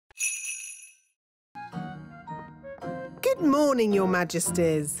Good morning, Your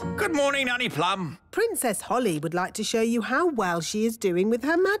Majesties. Good morning, Nanny Plum. Princess Holly would like to show you how well she is doing with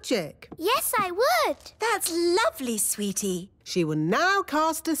her magic. Yes, I would. That's lovely, sweetie. She will now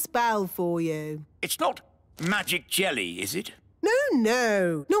cast a spell for you. It's not magic jelly, is it?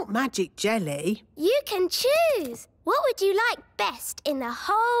 No, not magic jelly. You can choose. What would you like best in the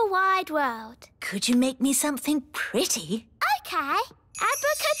whole wide world? Could you make me something pretty? Okay.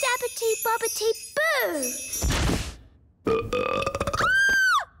 Abracadabbity bobbity boo. What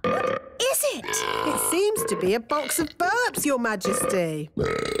is it? It seems to be a box of burps, Your Majesty.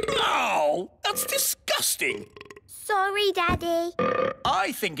 Oh, that's disgusting. Sorry, Daddy.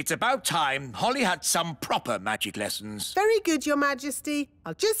 I think it's about time Holly had some proper magic lessons. Very good, Your Majesty.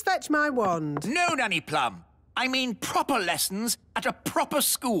 I'll just fetch my wand. No, Nanny Plum. I mean proper lessons at a proper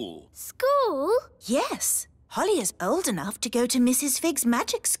school. School? Yes. Holly is old enough to go to Mrs. Fig's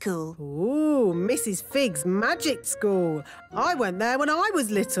magic school. Ooh, Mrs. Fig's magic school. I went there when I was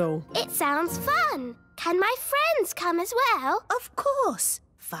little. It sounds fun. Can my friends come as well? Of course.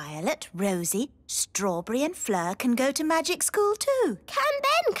 Violet, Rosie, Strawberry and Fleur can go to magic school too. Can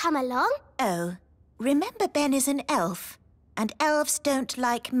Ben come along? Oh, remember Ben is an elf, and elves don't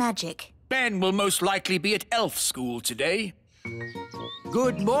like magic. Ben will most likely be at elf school today.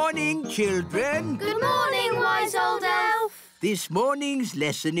 Good morning, children. Good morning, wise old elf. This morning's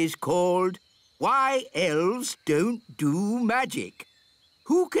lesson is called Why Elves Don't Do Magic.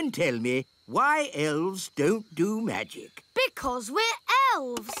 Who can tell me why elves don't do magic? Because we're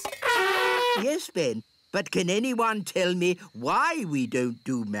elves. Yes, Ben, but can anyone tell me why we don't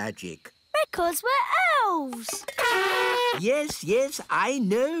do magic? Because we're elves. Yes, I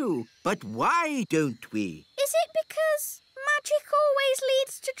know. But why don't we? Is it because magic always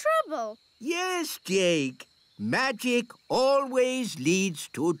leads to trouble? Yes, Jake. Magic always leads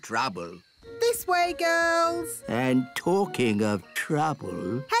to trouble. This way, girls. And talking of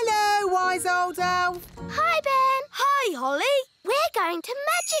trouble... Hello, wise old elf. Hi, Ben. Hi, Holly. We're going to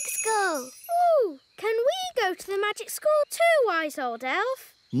magic school. Ooh, can we go to the magic school too, wise old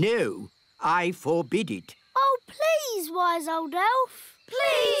elf? No, I forbid it. Oh, please, wise old elf.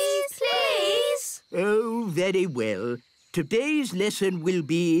 Please. Oh, very well. Today's lesson will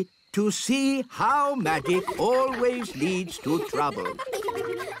be to see how magic always leads to trouble.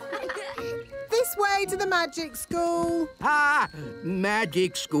 This way to the magic school. Ah,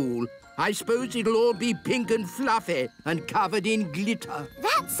 magic school. I suppose it'll all be pink and fluffy and covered in glitter.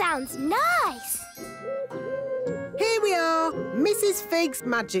 That sounds nice. Here we are, Mrs. Fig's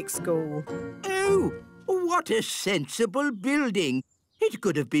magic school. Oh, what a sensible building. It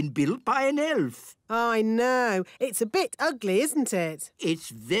could have been built by an elf. I know. It's a bit ugly, isn't it? It's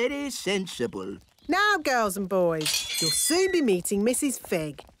very sensible. Now, girls and boys, you'll soon be meeting Mrs.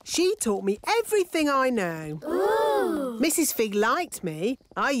 Fig. She taught me everything I know. Ooh. Mrs. Fig liked me.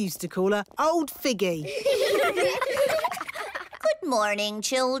 I used to call her Old Figgy. Good morning,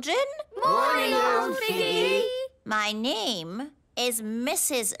 children. Morning, Old Figgy. My name is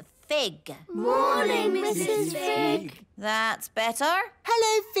Mrs. Fig. Morning, Mrs. Fig. That's better.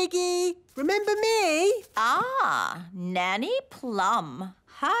 Hello, Figgy. Remember me? Ah, Nanny Plum.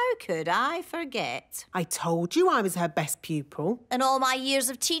 How could I forget? I told you I was her best pupil. In all my years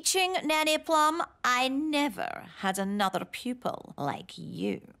of teaching, Nanny Plum, I never had another pupil like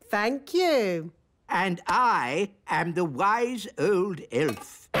you. Thank you. And I am the wise old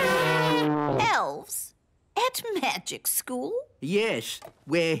elf. Elves? At magic school? Yes,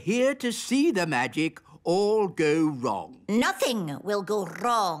 we're here to see the magic all go wrong. Nothing will go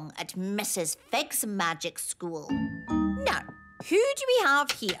wrong at Mrs. Fig's magic school. Now, who do we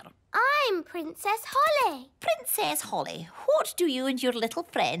have here? I'm Princess Holly. Princess Holly, what do you and your little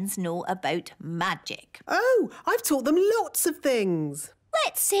friends know about magic? Oh, I've taught them lots of things.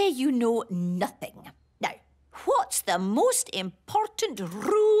 Let's say you know nothing. Now, what's the most important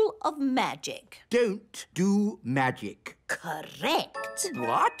rule of magic? Don't do magic. Correct.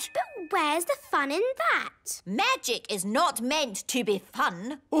 What? But where's the fun in that? Magic is not meant to be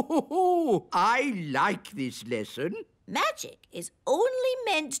fun. Oh, I like this lesson. Magic is only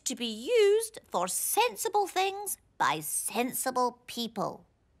meant to be used for sensible things by sensible people.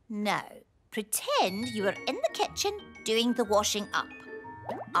 Now, pretend you are in the kitchen doing the washing up.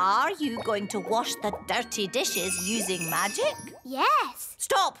 Are you going to wash the dirty dishes using magic? Yes.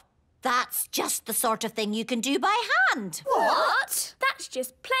 Stop! That's just the sort of thing you can do by hand. What? That's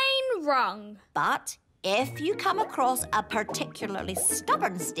just plain wrong. But if you come across a particularly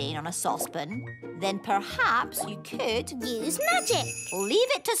stubborn stain on a saucepan, then perhaps you could Use magic. leave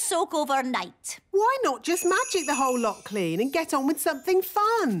it to soak overnight. Why not just magic the whole lot clean and get on with something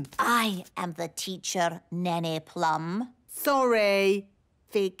fun? I am the teacher, Nanny Plum. Sorry,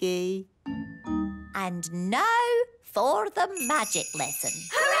 Figgy. And now for the magic lesson.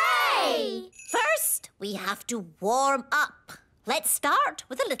 Hooray! First, we have to warm up. Let's start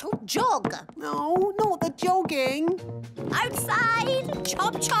with a little jog. No, not the jogging. Outside,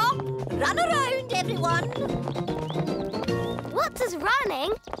 chop chop, run around, everyone. What does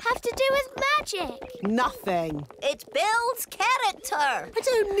running have to do with magic? Nothing. It builds character. I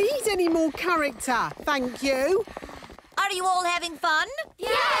don't need any more character, thank you. Are you all having fun?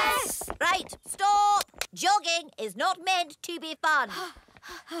 Yes! Right, stop. Jogging is not meant to be fun.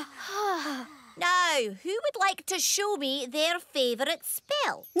 Now, who would like to show me their favourite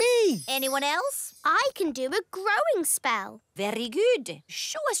spell? Me. Anyone else? I can do a growing spell. Very good.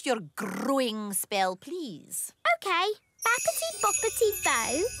 Show us your growing spell, please. Okay. Bappity boppity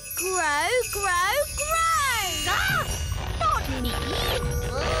bow. Grow, grow, grow! Ah! Not me!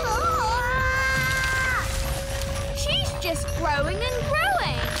 Ah! She's just growing and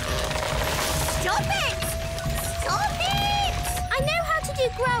growing. Stop it! Stop it! I know how to do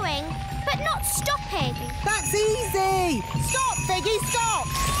growing, but not stopping. That's easy. Stop, Figgy, stop.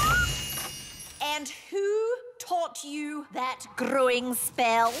 And who taught you that growing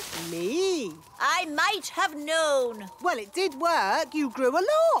spell? Me. I might have known. Well, it did work. You grew a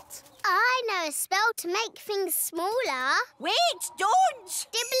lot. I know a spell to make things smaller. Wait, don't!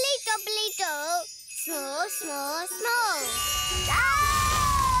 Dibbly dobbly do. Small, small, small.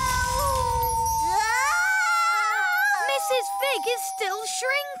 Mrs. Fig is still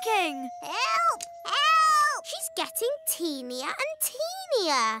shrinking. Help! Help! She's getting teenier and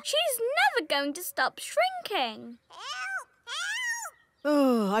teenier. She's never going to stop shrinking. Help! Help!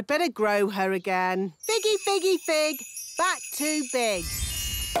 Oh, I'd better grow her again. Figgy, Figgy, Fig. Back too big.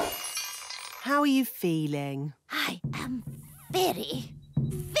 How are you feeling? I am very,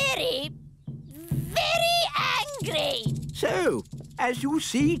 very, very angry. So, as you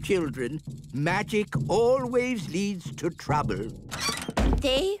see, children, magic always leads to trouble.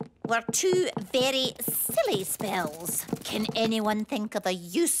 They were two very silly spells. Can anyone think of a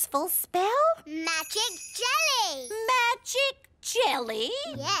useful spell? Magic jelly. Magic jelly?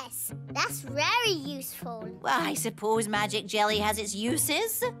 Yes, that's very useful. Well, I suppose magic jelly has its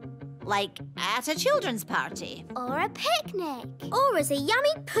uses. Like at a children's party. Or a picnic. Or as a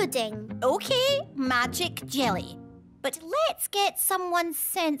yummy pudding. OK, magic jelly. But let's get someone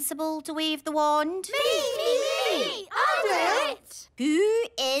sensible to wave the wand. Me! I'll do it. Who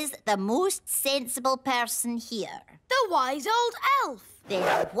is the most sensible person here? The wise old elf. Then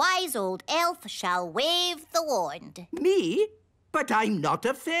the wise old elf shall wave the wand. Me? But I'm not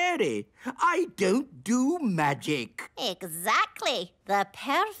a fairy. I don't do magic. Exactly. The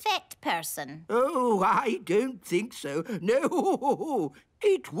perfect person. Oh, I don't think so. No,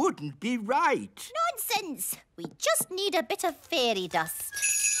 it wouldn't be right. Nonsense. We just need a bit of fairy dust.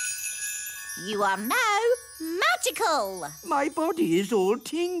 You are now magical. My body is all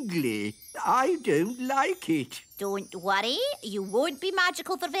tingly. I don't like it. Don't worry. You won't be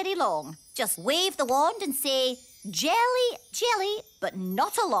magical for very long. Just wave the wand and say, jelly, jelly, but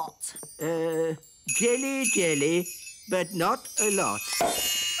not a lot. Jelly, jelly, but not a lot.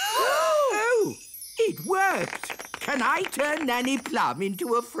 Oh, it worked. Can I turn Nanny Plum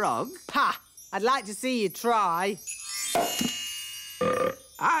into a frog? Ha! I'd like to see you try.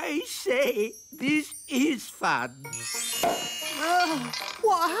 I say, this is fun.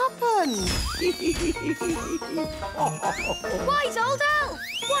 What happened? Wise old elf,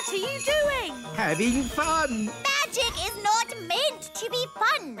 what are you doing? Having fun. Magic is not meant to be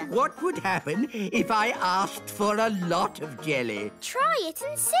fun. What would happen if I asked for a lot of jelly? Try it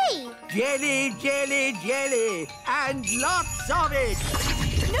and see. Jelly, jelly, jelly, and lots of it.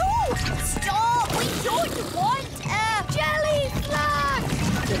 No! Stop! We don't want a jelly flash!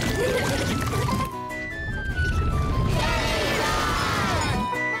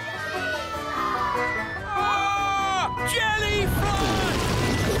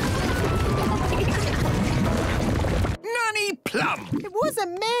 Nanny Plum! It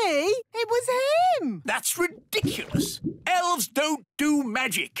wasn't me. It was him. That's ridiculous. Elves don't do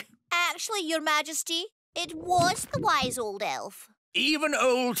magic. Actually, Your Majesty, it was the wise old elf. Even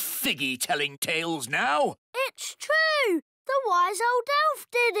old Figgy telling tales now. It's true. The wise old elf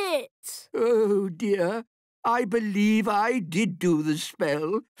did it. Oh, dear. I believe I did do the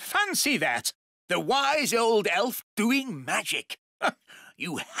spell. Fancy that. The wise old elf doing magic.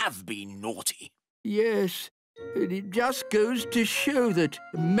 You have been naughty. Yes, and it just goes to show that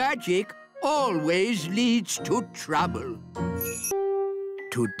magic always leads to trouble.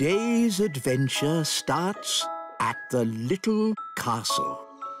 Today's adventure starts at the little castle.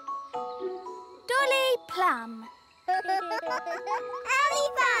 Dolly Plum.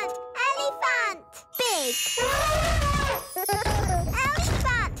 Elephant! Elephant! Big!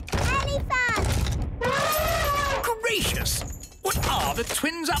 Elephant! Elephant! Gracious! What are the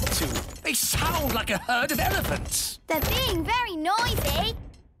twins up to? They sound like a herd of elephants. They're being very noisy.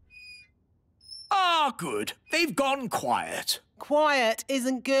 Ah, good. They've gone quiet. Quiet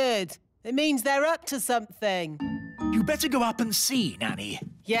isn't good. It means they're up to something. You better go up and see, Nanny.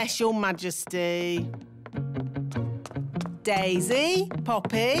 Yes, Your Majesty. Daisy,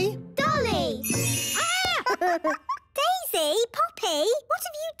 Poppy. Dolly! Ah! Daisy, Poppy, what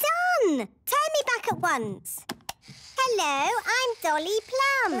have you done? Turn me back at once. Hello, I'm Dolly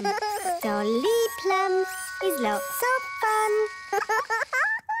Plum. Dolly Plum is lots of fun.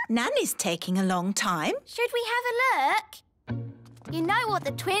 Nanny's taking a long time. Should we have a look? You know what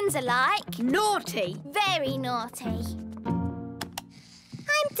the twins are like. Naughty. Very naughty.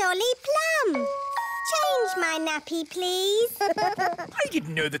 I'm Dolly Plum. Change my nappy, please. I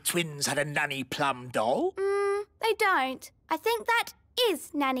didn't know the twins had a Nanny Plum doll. They don't. I think that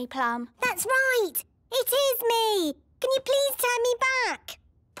is Nanny Plum. That's right. It is me. Can you please turn me back?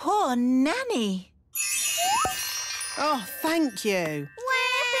 Poor Nanny. Oh, thank you.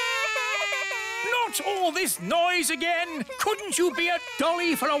 Not all this noise again! Couldn't you be a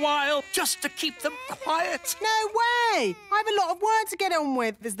dolly for a while, just to keep them quiet? No way! I have a lot of work to get on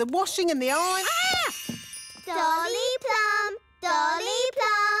with. There's the washing and the iron. Dolly Plum, Dolly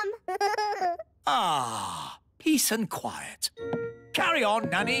Plum. Ah, peace and quiet. Carry on,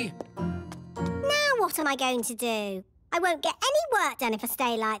 Nanny. Now what am I going to do? I won't get any work done if I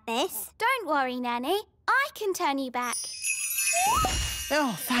stay like this. Don't worry, Nanny. I can turn you back.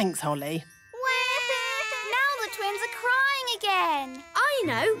 Oh, thanks, Holly. Now the twins are crying again. I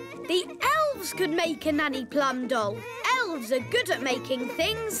know. The elves could make a Nanny Plum doll. Elves are good at making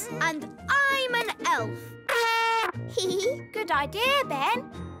things, and I'm an elf. Good idea, Ben.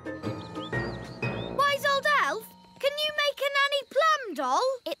 Wise old elf, can you make a Nanny Plum doll?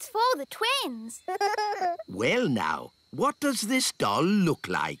 It's for the twins. Well, now, what does this doll look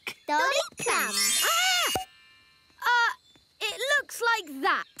like? Dolly Plum. It looks like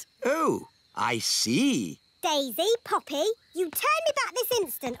that. Oh, I see. Daisy, Poppy, you turn me back this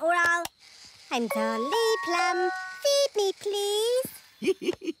instant or I'll... I'm Dolly Plum. Feed me, please.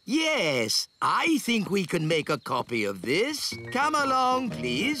 Yes, I think we can make a copy of this. Come along,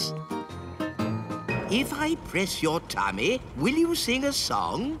 please. If I press your tummy, will you sing a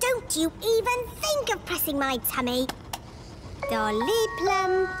song? Don't you even think of pressing my tummy. Dolly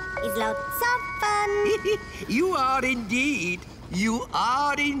Plum is lots of fun. You are indeed. You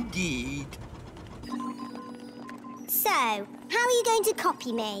are indeed. So, how are you going to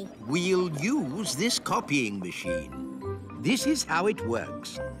copy me? We'll use this copying machine. This is how it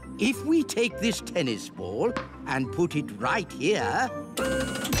works. If we take this tennis ball and put it right here...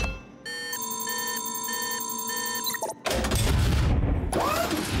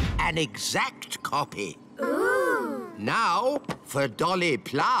 An exact copy. Ooh. Now for Dolly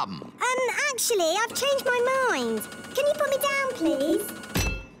Plum. Actually, I've changed my mind. Can you put me down, please?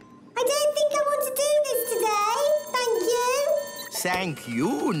 I don't think I want to do this today. Thank you. Thank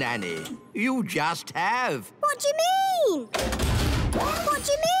you, Nanny. You just have. What do you mean? What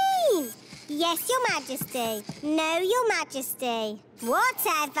do you mean? Yes, Your Majesty. No, Your Majesty.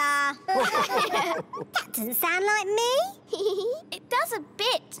 Whatever. That doesn't sound like me. It does a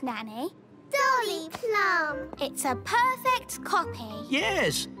bit, Nanny. Dolly Plum. It's a perfect copy.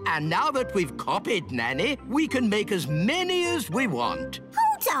 Yes, and now that we've copied Nanny, we can make as many as we want.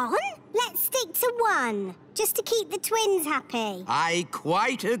 Hold on. Let's stick to one, just to keep the twins happy. I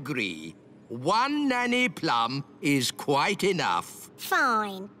quite agree. One Nanny Plum is quite enough.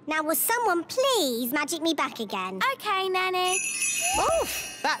 Fine. Now will someone please magic me back again? OK, Nanny.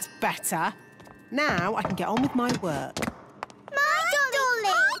 Oof, that's better. Now I can get on with my work. My Dolly!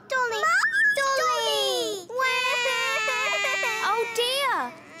 My Dolly! My Dolly! Oh,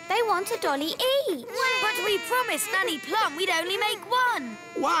 dear. They want a dolly each. But we promised Nanny Plum we'd only make one.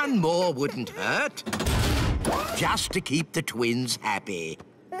 One more wouldn't hurt. Just to keep the twins happy.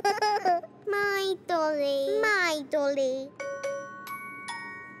 My Dolly. My Dolly.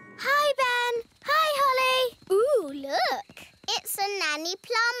 Hi, Ben. Hi, Holly. Ooh, look. It's a Nanny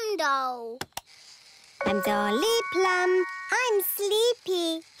Plum doll. I'm Dolly Plum. I'm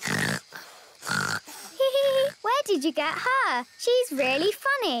sleepy. Where did you get her? She's really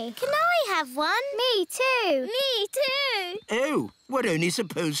funny. Can I have one? Me too. Me too. Oh, we're only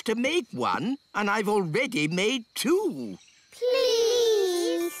supposed to make one, and I've already made two.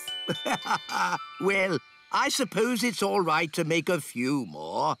 Please. Well, I suppose it's all right to make a few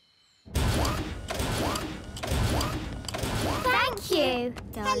more. Thank you.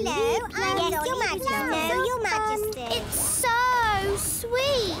 Hello, I'm Dolly. Your Majesty. No, Your Majesty. It's so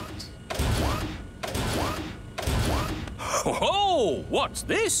sweet. Oh, what's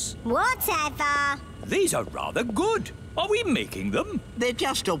this? Whatever. These are rather good. Are we making them? They're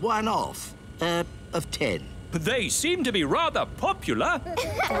just a one-off. Of 10. They seem to be rather popular.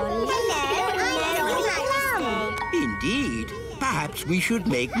 Hello, I'm Dolly Plum. Indeed. Perhaps we should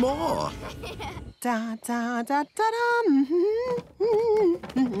make more. Da da da da da.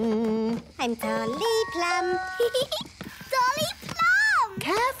 I'm Dolly Plum. Dolly Plum!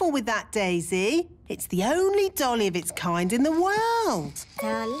 Careful with that, Daisy. It's the only dolly of its kind in the world.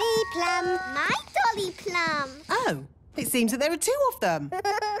 Dolly Plum. My Dolly Plum. Oh, it seems that there are two of them.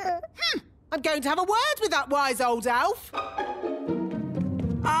 I'm going to have a word with that wise old elf.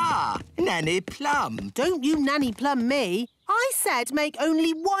 Ah, Nanny Plum. Don't you Nanny Plum me. I said make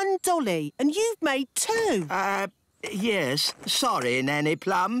only one dolly, and you've made two. Yes. Sorry, Nanny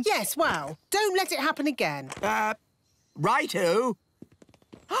Plum. Yes, well, don't let it happen again. Righto.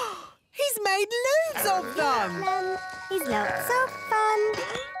 He's made loads of them. He's lots of fun.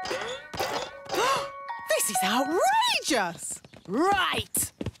 This is outrageous.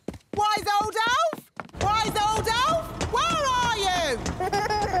 Right. Wise old elf? Wise old elf? Where are you?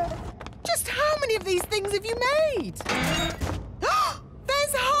 Just how many of these things have you made?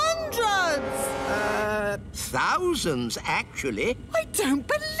 There's hundreds! Thousands, actually. I don't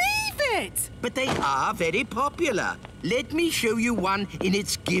believe it! But they are very popular. Let me show you one in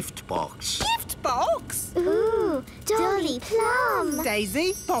its gift box. Gift box? Ooh, Dolly Plum.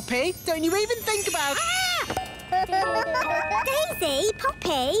 Daisy, Poppy, don't you even think about... Daisy,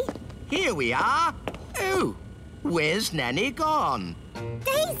 Poppy. Here we are. Oh, where's Nanny gone?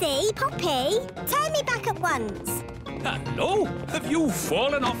 Daisy, Poppy, turn me back at once. Hello? Have you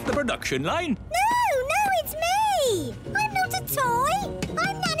fallen off the production line? No, it's me. I'm not a toy.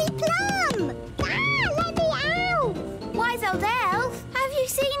 I'm Nanny Plum. Let me out. Wise old elf, have you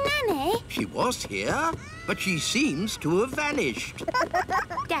seen Nanny? She was here, but she seems to have vanished.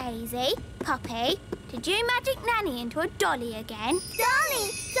 Daisy, Poppy, did you magic Nanny into a dolly again?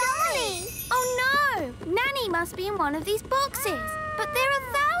 Dolly. Oh no! Nanny must be in one of these boxes. But there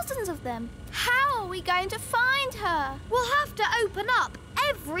are thousands of them. How are we going to find her? We'll have to open up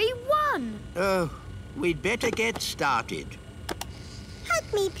every one. Oh, we'd better get started.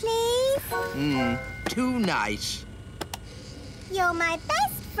 Hug me, please. Too nice. You're my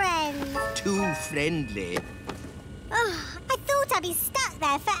best friend. Too friendly. Oh, I thought I'd be stuck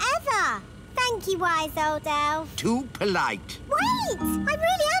there forever. Thank you, wise old elf. Too polite. Wait! I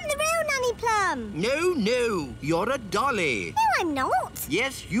really am the real Nanny Plum. No, you're a dolly. No, I'm not.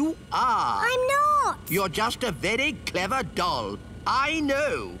 Yes, you are. I'm not. You're just a very clever doll. I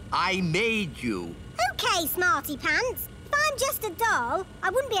know. I made you. OK, Smarty Pants. If I'm just a doll, I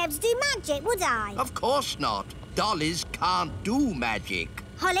wouldn't be able to do magic, would I? Of course not. Dollies can't do magic.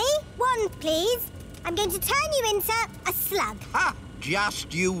 Holly, wand, please. I'm going to turn you into a slug. Ha!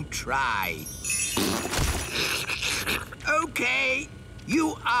 Just you try. OK,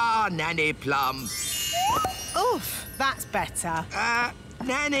 you are Nanny Plum. Oof, that's better.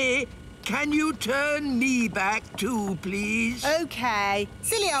 Nanny, can you turn me back too, please? OK.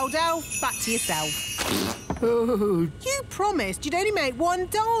 Silly old elf, back to yourself. Oh, You promised you'd only make one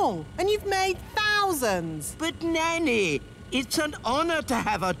doll, and you've made thousands. but Nanny, it's an honour to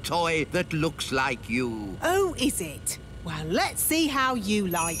have a toy that looks like you. Oh, is it? Well, let's see how you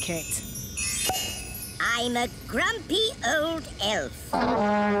like it. I'm a grumpy old elf.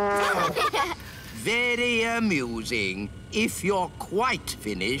 Very amusing. If you're quite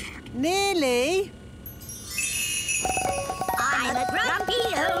finished. Nearly. I'm a grumpy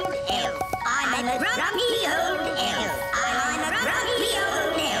old elf. I'm a grumpy old elf. I'm a grumpy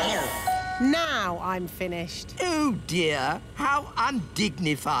old elf. Now I'm finished. Oh, dear. How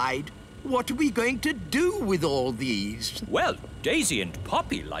undignified. What are we going to do with all these? Well, Daisy and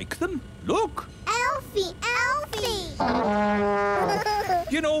Poppy like them. Look. Elfie.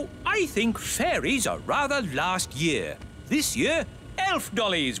 You know, I think fairies are rather last year. This year, elf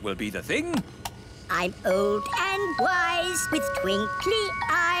dollies will be the thing. I'm old and wise with twinkly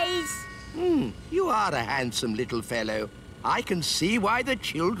eyes. You are a handsome little fellow. I can see why the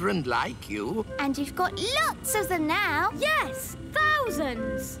children like you. And you've got lots of them now. Yes,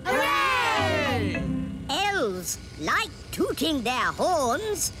 thousands. Hooray! Elves like tooting their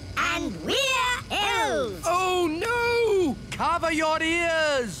horns, and we're elves. Oh, no! Cover your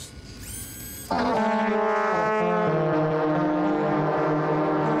ears!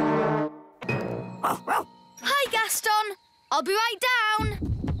 Hi, Gaston. I'll be right down.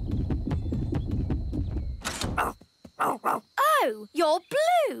 no! You're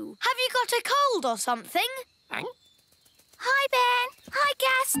blue! Have you got a cold or something? Hi, Ben. Hi,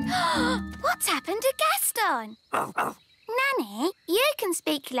 Gaston. What's happened to Gaston? Nanny, you can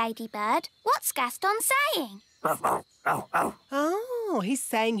speak, Ladybird. What's Gaston saying? Oh, he's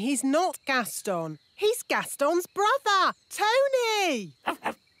saying he's not Gaston. He's Gaston's brother, Tony.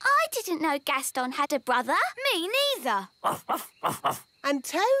 I didn't know Gaston had a brother. Me neither. And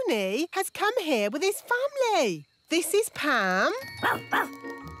Tony has come here with his family. This is Pam.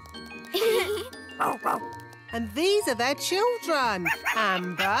 And these are their children,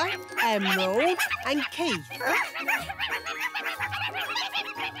 Amber, Emerald and Keith.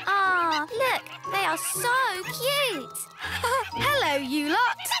 Ah, look, they are so cute. Hello, you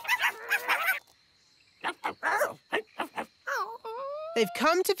lot. They've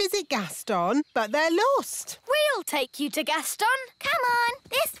come to visit Gaston, but they're lost. We'll take you to Gaston. Come on,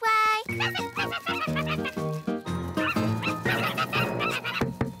 this way.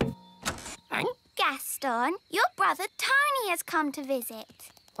 Gaston, your brother Tony has come to visit.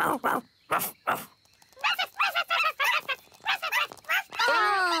 Oh,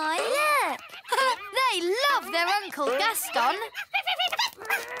 look! They love their Uncle Gaston.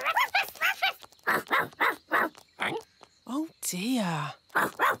 Oh, dear.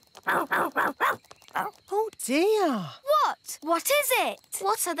 Oh, dear. What? What is it?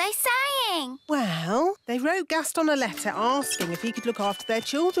 What are they saying? Well, they wrote Gaston a letter asking if he could look after their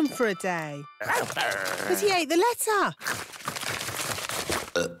children for a day. But he ate the letter.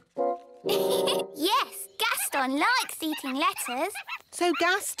 Yes, Gaston likes eating letters. So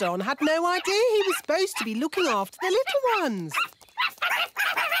Gaston had no idea he was supposed to be looking after the little ones.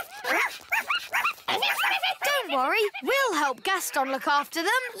 Don't worry, we'll help Gaston look after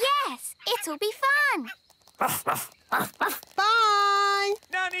them. Yes, it'll be fun. Bye!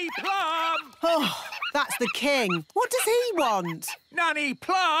 Nanny Plum! Oh, that's the king. What does he want? Nanny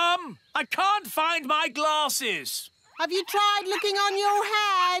Plum! I can't find my glasses. Have you tried looking on your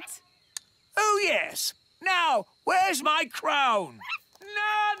head? Oh, yes. Now, where's my crown?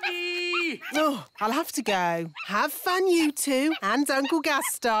 Nanny! Oh, I'll have to go. Have fun, you two, and Uncle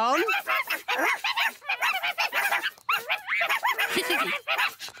Gaston.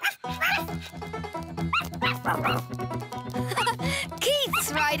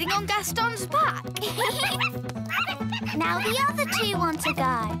 Keith's riding on Gaston's back. Now the other two want to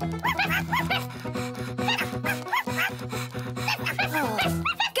go.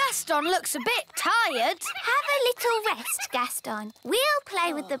 Gaston looks a bit tired. Have a little rest, Gaston. We'll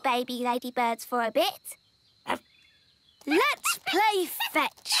play with the baby ladybirds for a bit. Let's play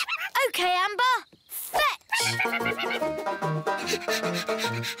fetch. OK, Amber, fetch.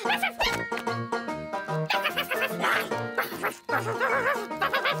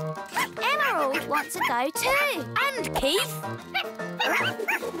 Emerald wants to go too. And Keith.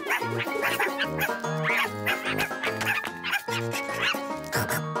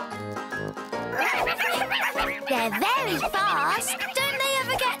 They're very fast. Don't they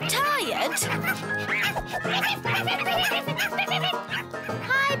ever get tired?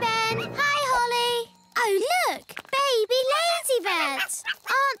 Hi, Ben. Hi, Holly. Oh, look. Baby ladybirds.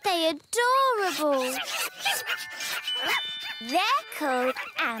 Aren't they adorable? They're called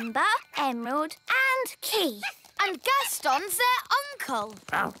Amber, Emerald and Keith. And Gaston's their uncle.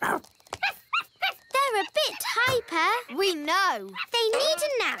 They're a bit hyper. We know. They need a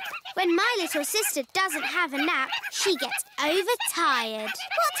nap. When my little sister doesn't have a nap, she gets overtired.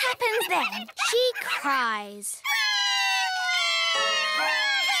 What happens then? She cries.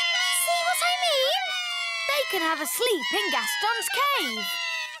 See what I mean? They can have a sleep in Gaston's cave.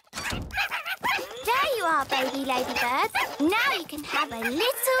 There you are, baby ladybirds. Now you can have a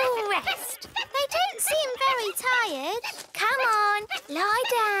little rest. They don't seem very tired. Come on, lie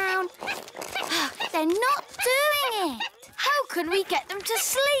down. They're not doing it. How can we get them to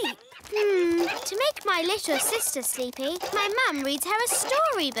sleep? To make my little sister sleepy, my mum reads her a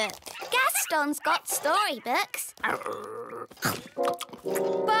storybook. Gaston's got storybooks.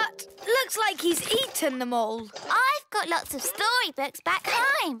 But looks like he's eaten them all. I've got lots of storybooks back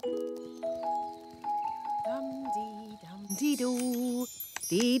home. Dum-dee-dum-dee-doo,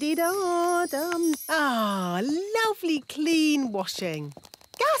 dee-dee-da-dum. Ah, lovely clean washing.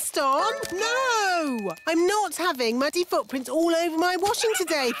 Gaston, no! I'm not having muddy footprints all over my washing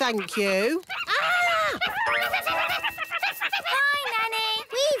today, thank you. Ah! Hi, Nanny.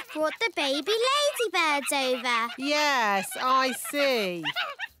 We've brought the baby ladybirds over. Yes, I see.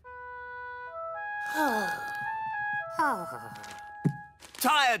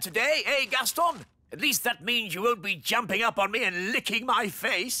 Tired today, eh, Gaston? At least that means you won't be jumping up on me and licking my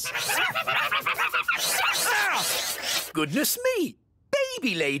face. Ah! Goodness me!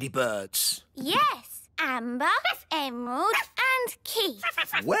 Baby ladybirds. Yes, Amber, Emerald and Keith.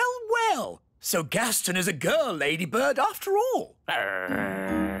 Well, well. So Gaston is a girl ladybird after all.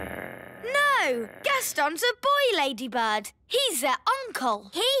 No, Gaston's a boy ladybird. He's their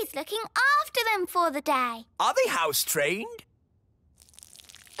uncle. He's looking after them for the day. Are they house-trained?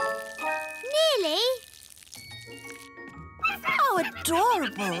 Nearly. How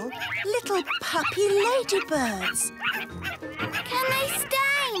adorable. Little puppy ladybirds. Can they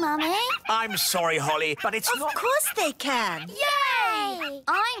stay, Mummy? I'm sorry, Holly, but it's not... Of course they can. Yay!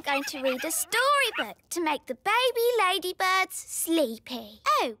 I'm going to read a storybook to make the baby ladybirds sleepy.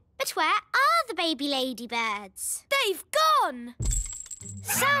 Oh, but where are the baby ladybirds? They've gone.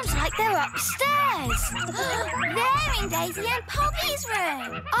 Sounds like they're upstairs. They're in Daisy and Poppy's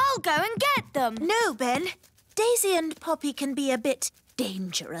room. I'll go and get them. No, Ben. Daisy and Poppy can be a bit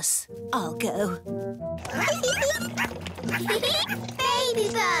dangerous. I'll go. Baby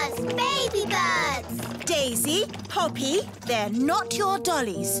birds, baby birds. Daisy, Poppy, they're not your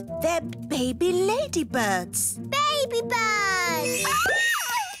dollies. They're baby ladybirds. Baby birds.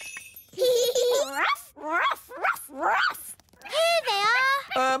 Ruff, ruff, ruff, ruff. Here they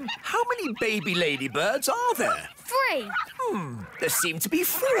are. How many baby ladybirds are there? 3. There seem to be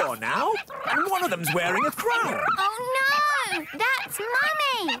 4 now, and one of them's wearing a crown. Oh, no! That's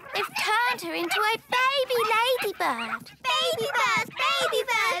Mummy! They've turned her into a baby ladybird. Baby bird, baby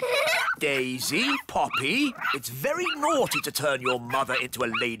bird! Daisy, Poppy, it's very naughty to turn your mother into a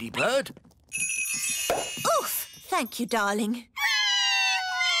ladybird. Oof! Thank you, darling.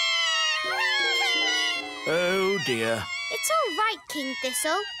 Oh, dear. It's all right, King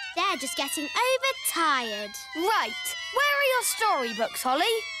Thistle. They're just getting overtired. Right. Where are your storybooks, Holly?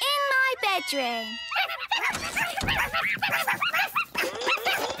 In my bedroom.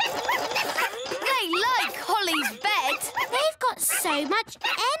 They like Holly's bed. They've got so much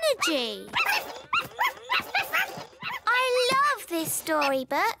energy. I love this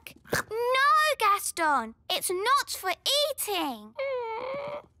storybook. No, Gaston, it's not for eating.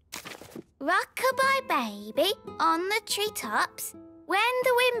 Rock-a-bye baby on the treetops. When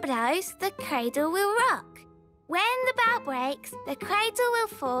the wind blows, the cradle will rock. When the bough breaks, the cradle will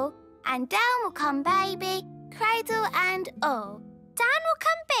fall, and down will come baby, cradle and all. Down will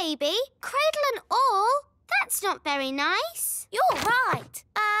come baby, cradle and all. That's not very nice. You're right.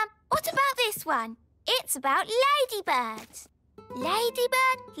 What about this one? It's about ladybirds.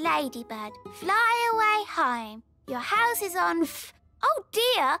 Ladybird, ladybird, fly away home. Your house is on Oh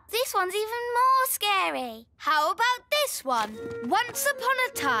dear, this one's even more scary. How about this one? Once upon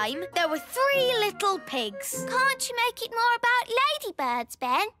a time, there were 3 little pigs. Can't you make it more about ladybirds,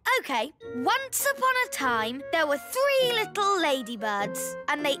 Ben? OK, once upon a time, there were 3 little ladybirds,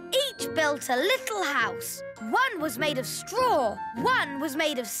 and they each built a little house. One was made of straw, one was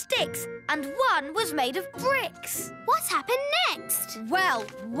made of sticks, and one was made of bricks. What happened next? Well,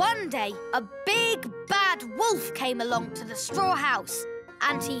 one day, a big, bad wolf came along to the straw house,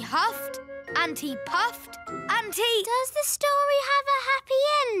 and he huffed, and he puffed, and he... Does the story have a happy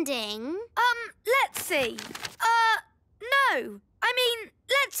ending? Let's see. No. I mean,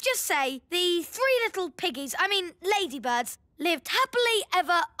 let's just say the 3 little piggies, ladybirds, lived happily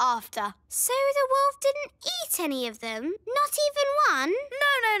ever after. So the wolf didn't eat any of them? Not even one?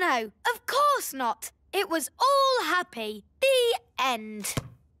 No. Of course not. It was all happy. The end.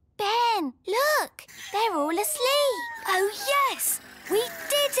 Ben, look. They're all asleep. Oh, yes. We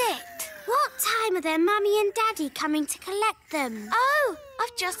did it. What time are their mummy and daddy coming to collect them? Oh,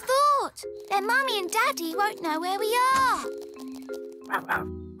 I've just thought. Their mummy and daddy won't know where we are.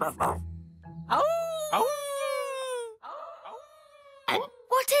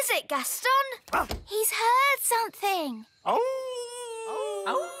 What is it, Gaston? He's heard something.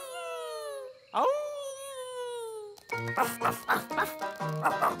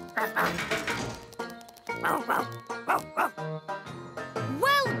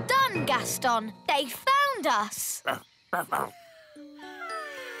 Well done, Gaston. They found us.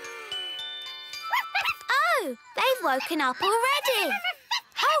 Oh, they've woken up already.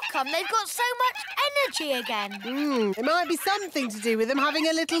 How come they've got so much energy again? It might be something to do with them having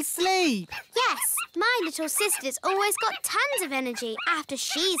a little sleep. Yes, my little sister's always got tons of energy after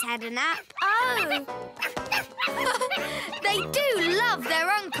she's had a nap. Oh. They do love their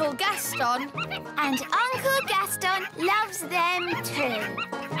Uncle Gaston. And Uncle Gaston loves them too.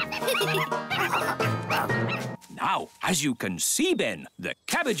 Now, As you can see, Ben, the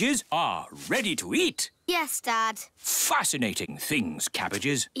cabbages are ready to eat. Yes, Dad. Fascinating things,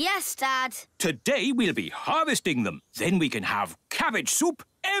 cabbages. Yes, Dad. Today we'll be harvesting them. Then we can have cabbage soup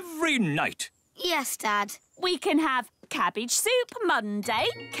every night. Yes, Dad. We can have cabbage soup Monday,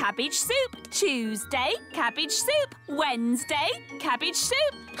 cabbage soup Tuesday, cabbage soup Wednesday, cabbage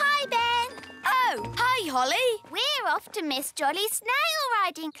soup... Hi, Ben. Oh, hi, Holly. We're off to Miss Jolly's snail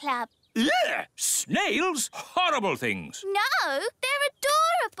riding club. Ugh! Snails? Horrible things. No, they're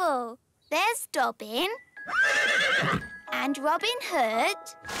adorable. There's Dobbin. And Robin Hood.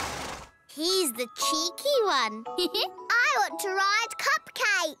 He's the cheeky one. I want to ride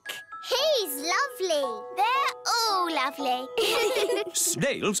Cupcake. He's lovely. They're all lovely.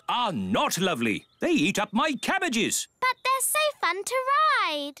 Snails are not lovely. They eat up my cabbages. But they're so fun to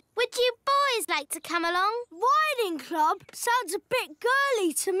ride. Would you boys like to come along? Riding club sounds a bit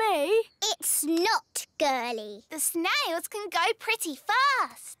girly to me. It's not girly. The snails can go pretty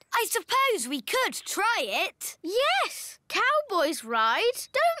fast. I suppose we could try it. Yes, cowboys ride,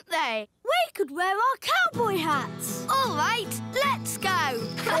 don't they? We could wear our cowboy hats. All right, let's go.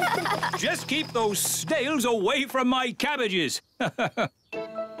 Just keep those snails away from my cabbages. Here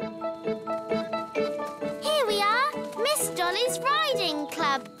we are, Miss Jolly's riding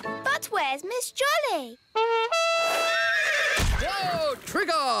club. But where's Miss Jolly? Whoa,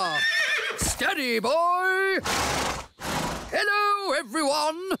 Trigger! Steady, boy! Hello,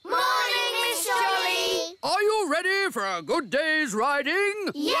 everyone! Morning, Miss Jolly! Are you ready for a good day's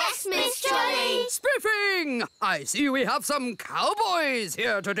riding? Yes, Miss Jolly! Spiffing! I see we have some cowboys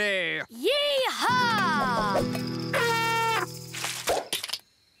here today. Yee-haw!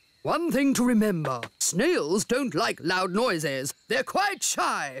 One thing to remember, snails don't like loud noises. They're quite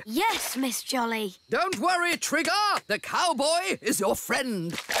shy. Yes, Miss Jolly. Don't worry, Trigger. The cowboy is your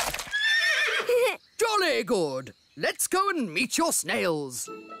friend. Jolly good. Let's go and meet your snails.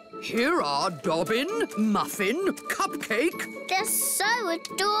 Here are Dobbin, Muffin, Cupcake... They're so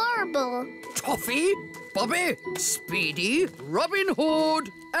adorable. Toffee, Bobby, Speedy, Robin Hood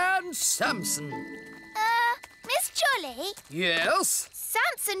and Samson. Miss Jolly? Yes?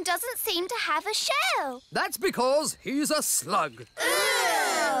 Samson doesn't seem to have a shell. That's because he's a slug.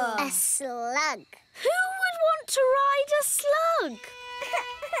 A slug. Who would want to ride a slug?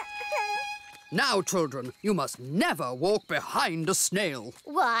 Now, children, you must never walk behind a snail.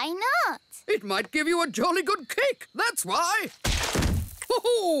 Why not? It might give you a jolly good kick, that's why.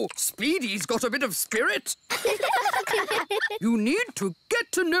 Oh, Speedy's got a bit of spirit. You need to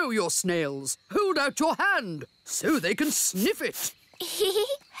get to know your snails. Hold out your hand so they can sniff it.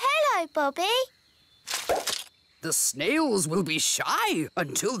 Hello, Bobby. The snails will be shy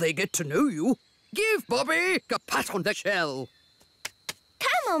until they get to know you. Give Bobby a pat on the shell.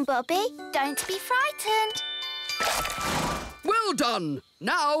 Come on, Bobby. Don't be frightened. Well done.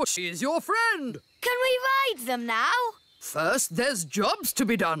 Now she's your friend. Can we ride them now? First, there's jobs to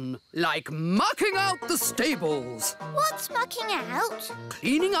be done, like mucking out the stables. What's mucking out?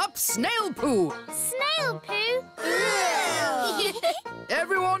 Cleaning up snail poo. Snail poo?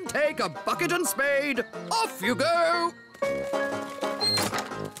 Everyone take a bucket and spade. Off you go.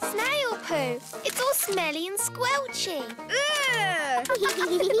 Snail poo. It's all smelly and squelchy.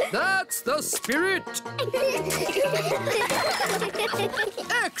 That's the spirit.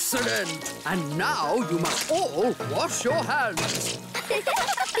 Excellent. And now you must all wash your hands.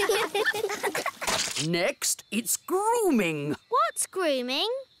 Next, it's grooming. What's grooming?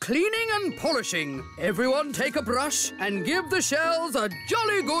 Cleaning and polishing. Everyone take a brush and give the shells a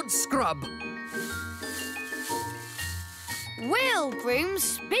jolly good scrub. We'll groom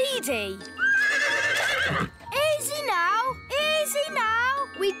Speedy. Easy now, easy now.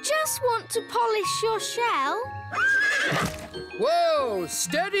 We just want to polish your shell. Whoa,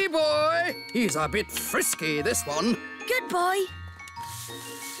 steady boy. He's a bit frisky, this one. Good boy.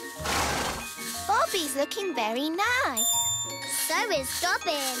 Bobby's looking very nice. So is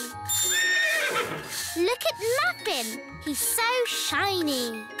Dobbin. Look at Muffin. He's so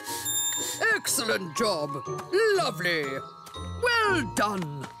shiny. Excellent job. Lovely. Well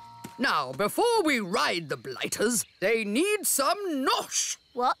done. Now, before we ride the blighters, they need some nosh.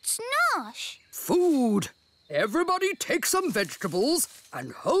 What's nosh? Food. Everybody take some vegetables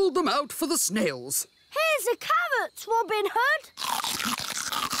and hold them out for the snails. Here's a carrot, Robin Hood.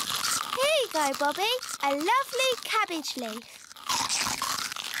 Here you go, Bobby. A lovely cabbage leaf.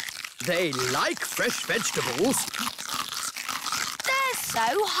 They like fresh vegetables. They're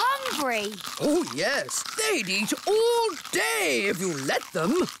so hungry. Oh, yes. They'd eat all day if you let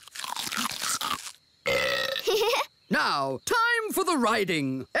them. Now, time for the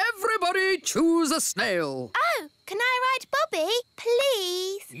riding. Everybody choose a snail. Oh, Can I ride Bobby,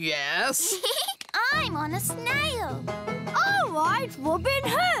 please? Yes? I'm on a snail. I'll ride Robin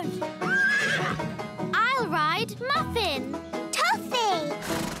Hood. I'll ride Muffin. Toffee.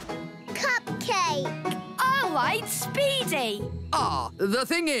 Cupcake. I'll ride Speedy. Ah, the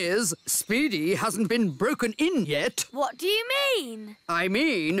thing is, Speedy hasn't been broken in yet. What do you mean? I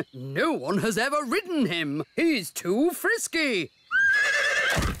mean, no one has ever ridden him. He's too frisky.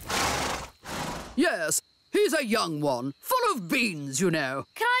 Yes, he's a young one, full of beans, you know.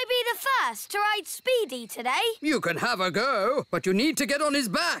 Can I be the first to ride Speedy today? You can have a go, but you need to get on his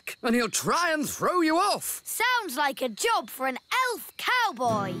back, and he'll try and throw you off. Sounds like a job for an elf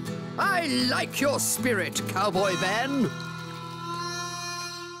cowboy. I like your spirit, Cowboy Ben.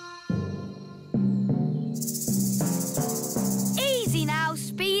 Easy now,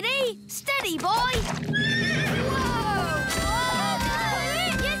 Speedy. Steady, boy. Whoa!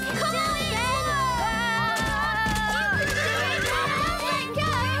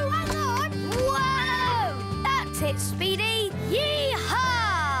 Come on, Whoa! That's it, Speedy.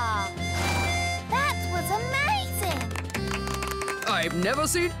 Yee-haw! That was amazing. I've never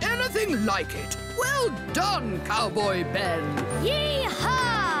seen anything like it. Well done, Cowboy Ben.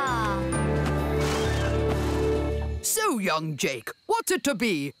 Yee-haw! So, young Jake, what's it to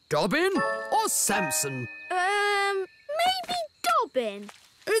be? Dobbin or Samson? Maybe Dobbin.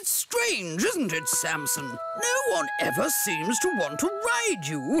 It's strange, isn't it, Samson? No one ever seems to want to ride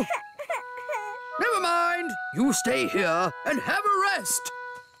you. Never mind. You stay here and have a rest.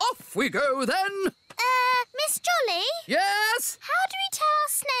 Off we go, then. Miss Jolly? Yes? How do we tell our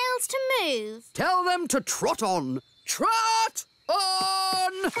snails to move? Tell them to trot on. Trot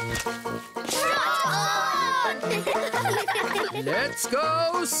on! Trot on! Let's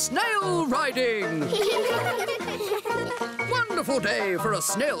go snail riding. Wonderful day for a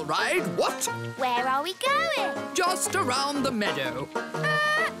snail ride, what? Where are we going? Just around the meadow.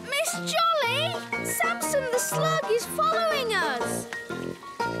 Miss Jolly! Samson the slug is following us.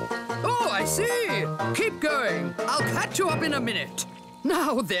 Oh, I see. Keep going. I'll catch you up in a minute.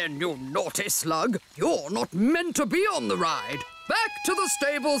 Now then, you naughty slug. You're not meant to be on the ride. Back to the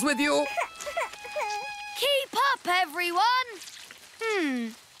stables with you. Keep up, everyone.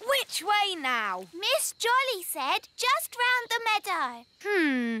 Which way now? Miss Jolly said just round the meadow.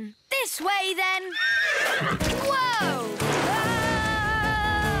 This way, then. Whoa!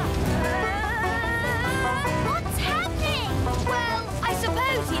 What's happening? Well, I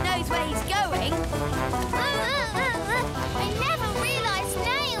suppose he knows where he's going. I never realised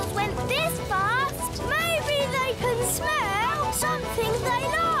snails went this fast. Maybe they can smell something they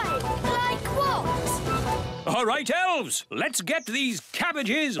like. Like what? All right, elves, let's get these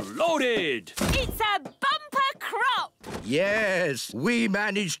cabbages loaded. It's a bumper crop. Yes, we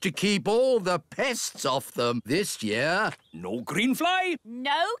managed to keep all the pests off them this year. No greenfly,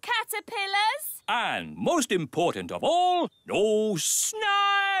 No caterpillars. and most important of all, no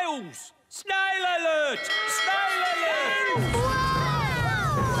snails. Snail alert! Snail alert!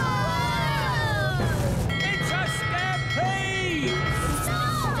 It's a stampede!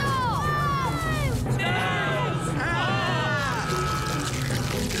 No,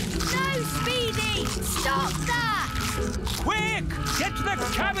 Speedy! Stop that! Quick! Get the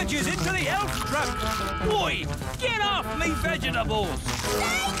cabbages into the elf truck! Boy, get off me vegetables!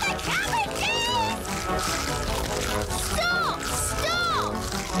 Save the cabbages! Stop! Stop!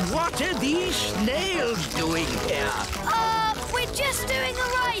 What are these snails doing here? We're just doing a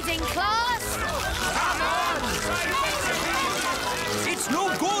riding class. Come on! It's no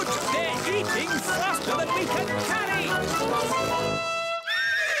good! They're eating faster than we can carry!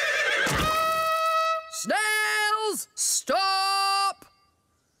 Snails, stop!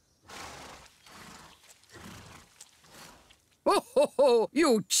 Oh,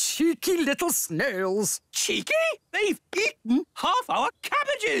 you cheeky little snails. Cheeky? They've eaten half our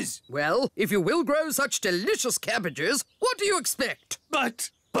cabbages! Well, if you will grow such delicious cabbages, what do you expect?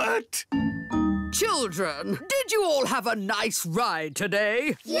 But... Children, did you all have a nice ride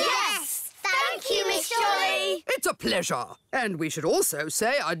today? Yes! Thank you, Miss Jolly! It's a pleasure. And we should also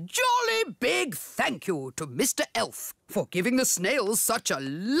say a jolly big thank you to Mr. Elf for giving the snails such a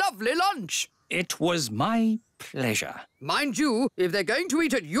lovely lunch. It was my pleasure. Mind you, if they're going to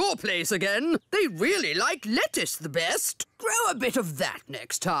eat at your place again, they really like lettuce the best. Grow a bit of that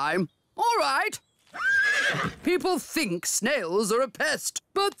next time. All right. People think snails are a pest,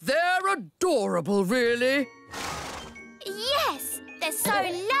 but they're adorable, really. Yes, they're so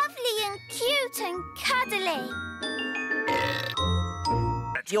lovely and cute and cuddly.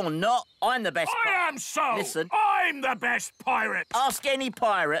 pirate. You're not. I'm the best I am so. Listen. I'm the best pirate. Ask any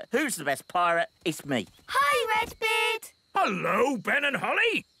pirate who's the best pirate. It's me. Hi, Redbeard. Hello, Ben and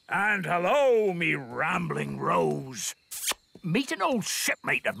Holly. And hello, me rambling Rose. Meet an old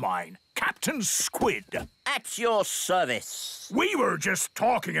shipmate of mine, Captain Squid. At your service. We were just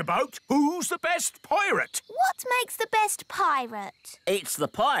talking about who's the best pirate. What makes the best pirate? It's the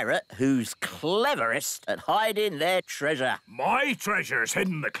pirate who's cleverest at hiding their treasure. My treasure's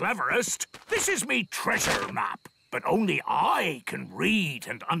hidden the cleverest. This is me treasure map, but only I can read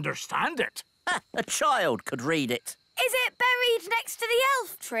and understand it. A child could read it. Is it buried next to the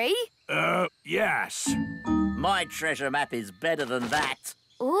elf tree? Yes. My treasure map is better than that.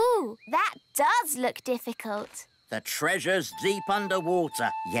 Ooh, that does look difficult. The treasure's deep underwater,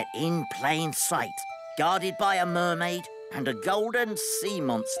 yet in plain sight, guarded by a mermaid and a golden sea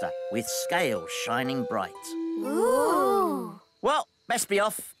monster with scales shining bright. Ooh. Well, best be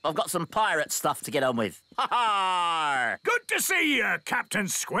off. I've got some pirate stuff to get on with. Ha-ha! Good to see you, Captain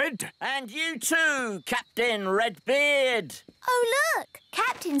Squid. And you too, Captain Redbeard. Oh, look!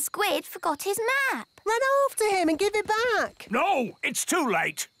 Captain Squid forgot his map. Run after him and give it back. No, it's too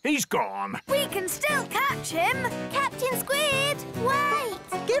late. He's gone. We can still catch him. Captain Squid, wait!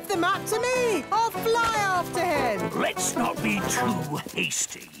 Give the map to me. I'll fly after him. Let's not be too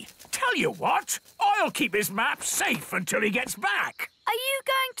hasty. Tell you what, I'll keep his map safe until he gets back. Are you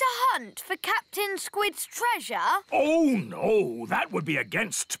going to hunt for Captain Squid's treasure? Oh, no, that would be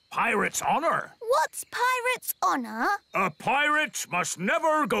against pirate's honour. What's pirate's honour? A pirate must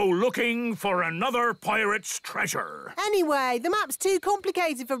never go looking for another pirate's treasure. Anyway, the map's too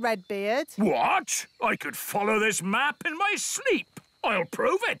complicated for Redbeard. What? I could follow this map in my sleep. I'll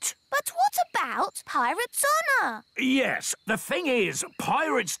prove it. But what about pirate's honour? Yes, the thing is,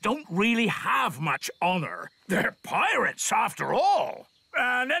 pirates don't really have much honour. They're pirates, after all.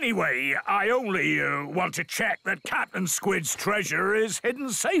 And anyway, I only want to check that Captain Squid's treasure is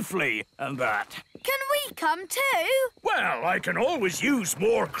hidden safely, and that. Can we come too? Well, I can always use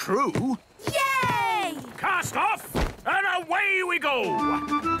more crew. Yay! Cast off, and away we go!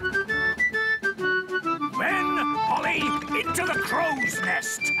 Ben, Holly, into the crow's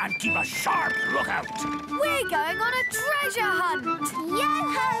nest and keep a sharp lookout. We're going on a treasure hunt.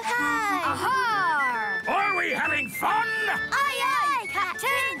 Yo-ho-ho! Aha! Are we having fun? Aye, aye,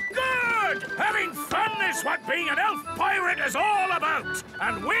 Captain. Good! Having fun is what being an elf pirate is all about.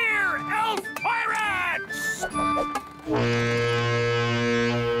 And we're elf pirates!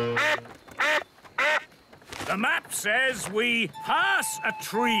 The map says we pass a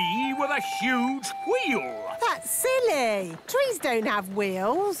tree with a huge wheel. That's silly. Trees don't have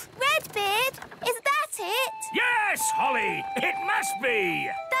wheels. Redbeard, is that it? Yes, Holly, it must be.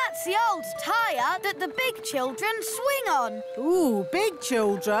 That's the old tyre that the big children swing on. Ooh, big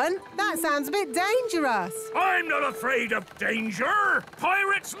children? That sounds a bit dangerous. I'm not afraid of danger.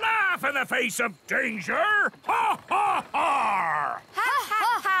 Pirates laugh in the face of danger. Ha, ha, ha! Ha,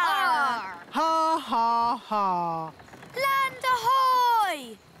 ha, ha! Ha, ha, ha. Land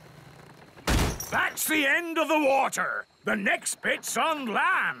ahoy! That's the end of the water. The next bit's on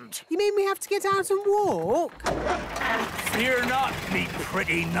land. You mean we have to get out and walk? Fear not, me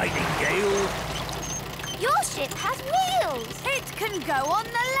pretty nightingale. Your ship has wheels. It can go on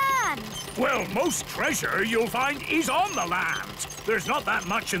the land. Well, most treasure you'll find is on the land. There's not that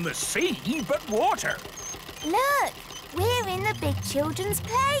much in the sea, but water. Look, we're in the big children's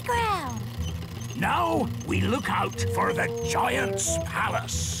playground. Now we look out for the giant's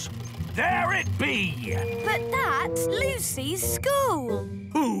palace. There it be. But that's Lucy's school.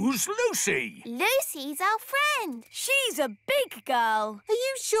 Who's Lucy? Lucy's our friend. She's a big girl. Are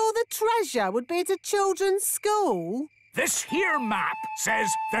you sure the treasure would be at a children's school? This here map says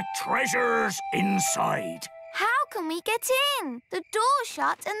the treasure's inside. How can we get in? The door's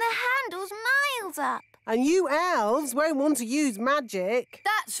shut and the handle's miles up. And you elves won't want to use magic.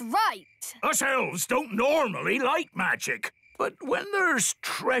 That's right. Us elves don't normally like magic. But when there's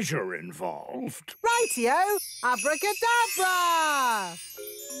treasure involved... Rightio! Abracadabra!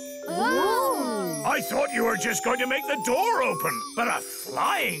 Ooh! I thought you were just going to make the door open, but a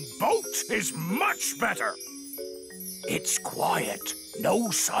flying boat is much better. It's quiet. No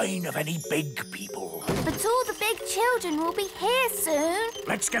sign of any big people. But all the big children will be here soon.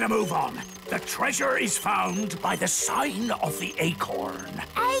 Let's get a move on. The treasure is found by the sign of the acorn.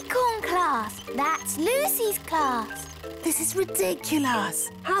 Acorn class. That's Lucy's class. This is ridiculous.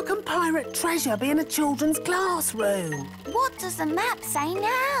 How can pirate treasure be in a children's classroom? What does the map say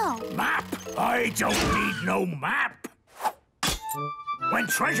now? Map? I don't need no map. When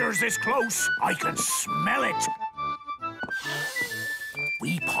treasure's this close, I can smell it.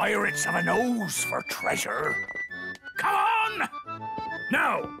 We pirates have a nose for treasure. Come on!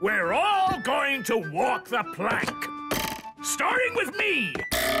 Now, we're all going to walk the plank. Starting with me.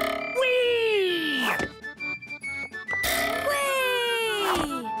 Whee!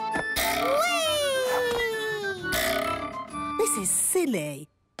 Whee! This is silly.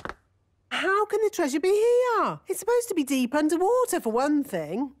 How can the treasure be here? It's supposed to be deep underwater, for one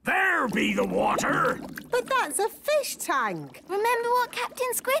thing. There be the water. But that's a fish tank. Remember what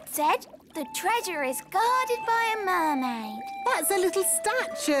Captain Squid said? The treasure is guarded by a mermaid. That's a little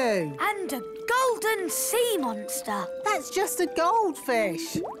statue. And a golden sea monster. That's just a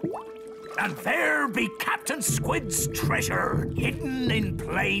goldfish. And there be Captain Squid's treasure, hidden in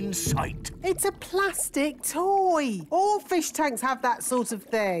plain sight. It's a plastic toy. All fish tanks have that sort of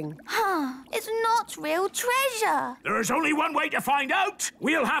thing. It's not real treasure. There's only one way to find out.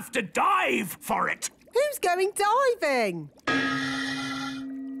 We'll have to dive for it. Who's going diving?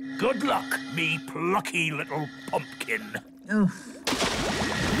 Good luck, me plucky little pumpkin.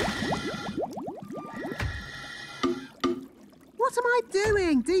 What am I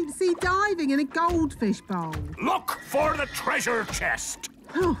doing? Deep sea diving in a goldfish bowl. Look for the treasure chest.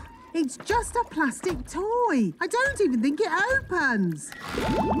 Oh, it's just a plastic toy. I don't even think it opens.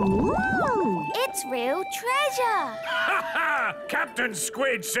 Ooh! It's real treasure. Ha ha! Captain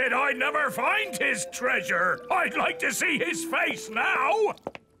Squid said I'd never find his treasure. I'd like to see his face now.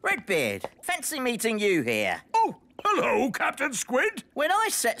 Redbeard, fancy meeting you here. Oh, hello, Captain Squid. When I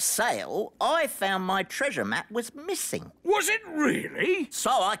set sail, I found my treasure map was missing. Was it really? So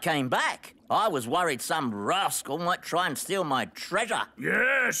I came back. I was worried some rascal might try and steal my treasure.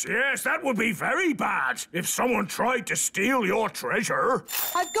 Yes, that would be very bad if someone tried to steal your treasure.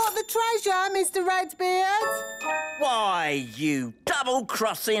 I've got the treasure, Mr. Redbeard. Why, you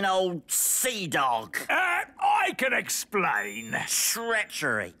double-crossing old sea dog. I can explain.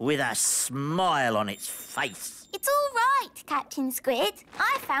 Treachery with a smile on its face. It's all right, Captain Squid.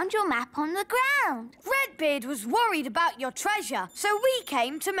 I found your map on the ground. Redbeard was worried about your treasure, so we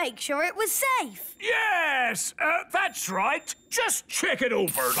came to make sure it was safe. Yes, that's right. Just check it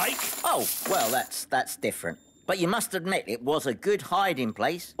over, like. Oh, well, that's different. But you must admit it was a good hiding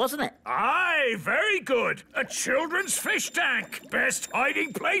place, wasn't it? Aye, very good. A children's fish tank. Best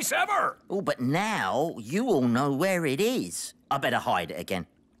hiding place ever. Oh, but now you all know where it is. I better hide it again.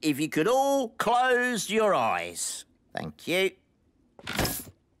 If you could all close your eyes. Thank you.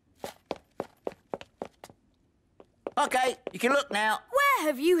 OK, you can look now. Where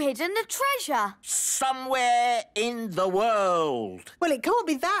have you hidden the treasure? Somewhere in the world. Well, it can't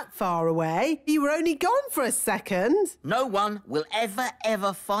be that far away. You were only gone for a second. No one will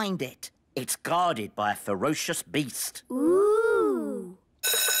ever find it. It's guarded by a ferocious beast. Ooh.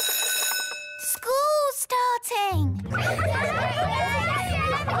 School's starting.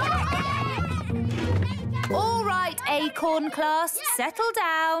 All right, Acorn class, settle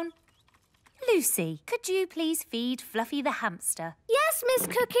down. Lucy, could you please feed Fluffy the hamster? Yes, Miss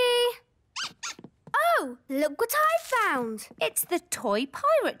Cookie. Oh, look what I found. It's the toy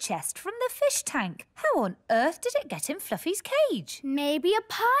pirate chest from the fish tank. How on earth did it get in Fluffy's cage? Maybe a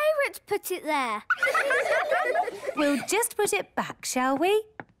pirate put it there. We'll just put it back, shall we?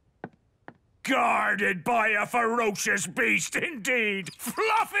 Guarded by a ferocious beast indeed.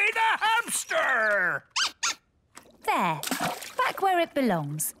 Fluffy the hamster! There, back where it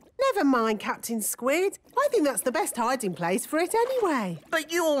belongs. Never mind, Captain Squid. I think that's the best hiding place for it anyway.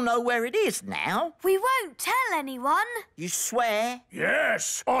 But you all know where it is now. We won't tell anyone. You swear?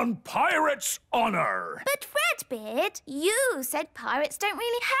 Yes, on pirate's honour. But Redbeard, you said pirates don't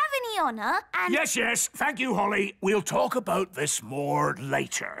really have any honour and... Yes, thank you, Holly. We'll talk about this more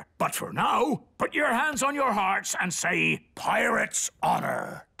later. But for now, put your hands on your hearts and say pirate's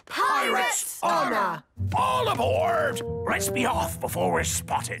honour. Pirate's honour. All aboard! Let's be off before we're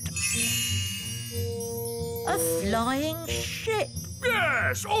spotted. A flying ship.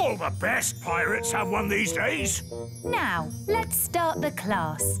 Yes, all the best pirates have one these days. Now, let's start the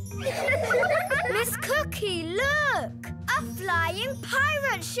class. Miss Cookie, look! A flying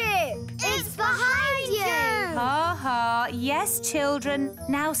pirate ship! It's behind you! Ha ha, yes, children.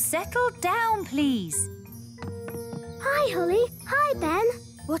 Now settle down, please. Hi, Holly. Hi, Ben.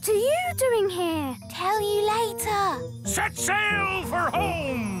 What are you doing here? Tell you later. Set sail for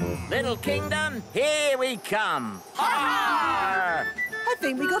home! Little kingdom, here we come. Ha! I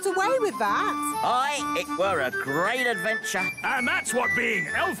think we got away with that. Aye, it were a great adventure. And that's what being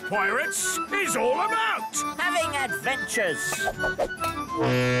elf pirates is all about. Having adventures.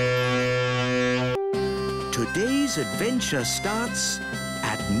 Today's adventure starts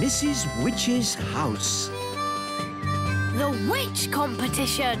at Mrs. Witch's house. the witch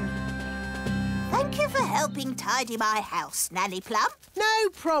competition. Thank you for helping tidy my house, Nanny Plum. No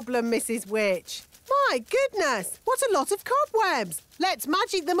problem, Mrs. Witch. My goodness, what a lot of cobwebs. Let's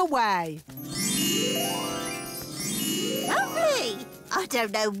magic them away. Lovely. I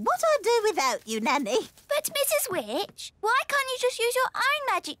don't know what I'd do without you, Nanny. But, Mrs. Witch, why can't you just use your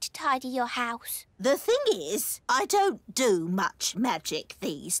own magic to tidy your house? The thing is, I don't do much magic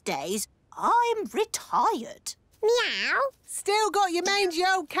these days. I'm retired. Meow. Still got your mangy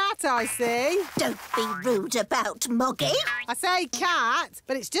old cat, I see. Don't be rude about Moggy. I say cat,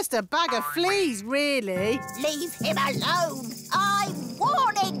 but it's just a bag of fleas, really. Leave him alone. I'm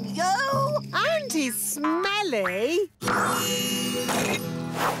warning you. And he's smelly.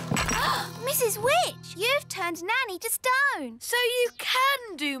 Mrs. Witch, you've turned Nanny to stone. So you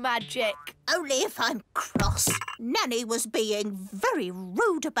can do magic. Only if I'm cross. Nanny was being very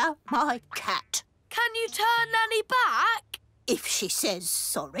rude about my cat. Can you turn Nanny back? If she says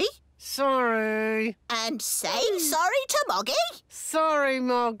sorry. Sorry. And say sorry to Moggy. Sorry,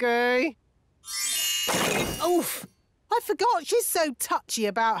 Moggy. Oof. I forgot she's so touchy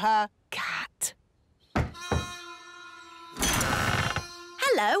about her cat.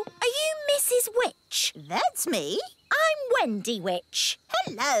 Hello, are you Mrs. Witch? That's me. I'm Wendy Witch.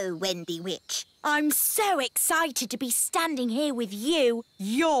 Hello, Wendy Witch. I'm so excited to be standing here with you.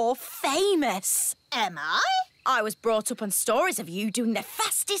 You're famous. Am I? I was brought up on stories of you doing the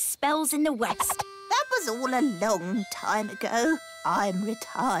fastest spells in the West. That was all a long time ago. I'm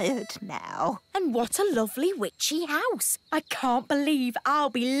retired now. And what a lovely witchy house. I can't believe I'll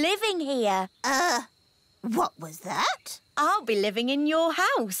be living here. What was that? I'll be living in your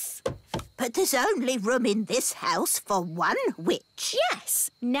house. But there's only room in this house for one witch.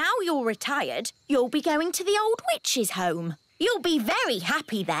 Yes. Now you're retired, you'll be going to the old witch's home. You'll be very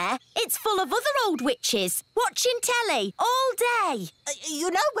happy there. It's full of other old witches, watching telly all day. You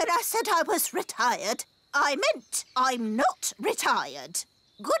know, when I said I was retired, I meant I'm not retired.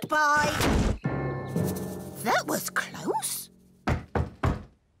 Goodbye. That was close.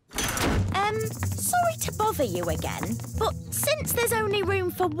 Sorry to bother you again, but since there's only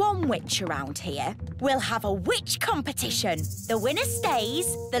room for one witch around here, we'll have a witch competition. The winner stays,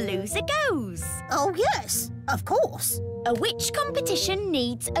 the loser goes. Oh, yes, of course. A witch competition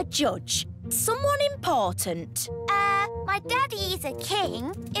needs a judge. Someone important. My daddy is a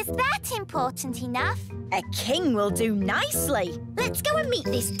king. Is that important enough? A king will do nicely. Let's go and meet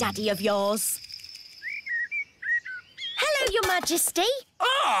this daddy of yours. Hello, Your Majesty.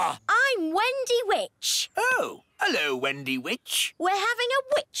 Ah! I'm Wendy Witch. Oh, hello, Wendy Witch. We're having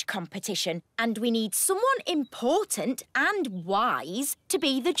a witch competition and we need someone important and wise to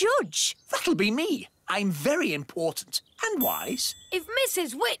be the judge. That'll be me. I'm very important and wise. If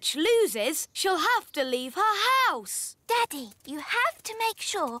Mrs. Witch loses, she'll have to leave her house. Daddy, you have to make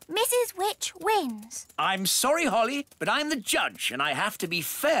sure Mrs. Witch wins. I'm sorry, Holly, but I'm the judge and I have to be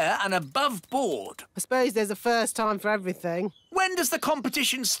fair and above board. I suppose there's a first time for everything. When does the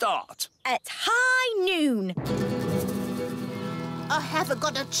competition start? At high noon. I haven't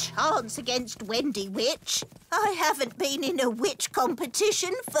got a chance against Wendy Witch. I haven't been in a witch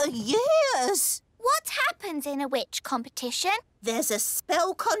competition for years. What happens in a witch competition? There's a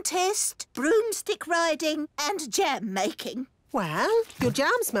spell contest, broomstick riding and jam making. Well, your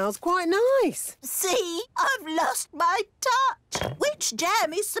jam smells quite nice. See, I've lost my touch. Witch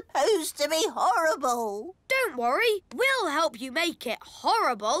jam is supposed to be horrible. Don't worry, we'll help you make it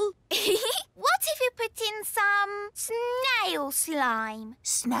horrible. What if you put in some snail slime?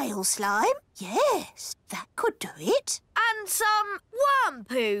 Snail slime? Yes, that could do it. And some worm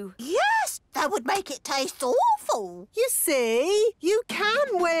poo. Yes, that would make it taste awful. You see, you can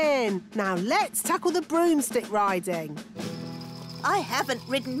win. Now let's tackle the broomstick riding. I haven't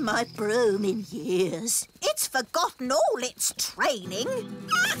ridden my broom in years. It's forgotten all its training.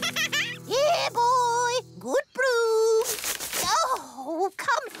 Here, boy. Good broom. Oh,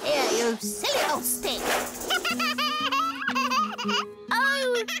 come here, you silly old stick.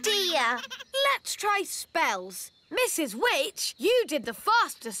 Oh, dear. Let's try spells. Mrs. Witch, you did the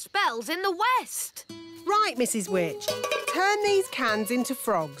fastest spells in the West. Right, Mrs. Witch. Turn these cans into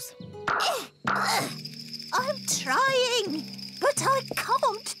frogs. I'm trying, but I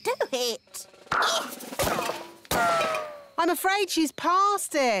can't do it. I'm afraid she's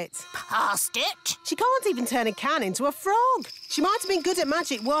past it. Past it? She can't even turn a can into a frog. She might have been good at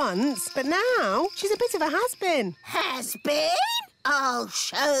magic once, but now she's a bit of a has-been. Has-been? I'll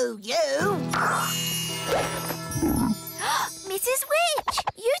show you. Mrs. Witch,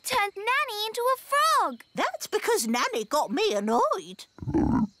 you turned Nanny into a frog. That's because Nanny got me annoyed.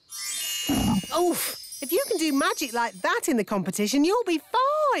 Oof! It's If you can do magic like that in the competition, you'll be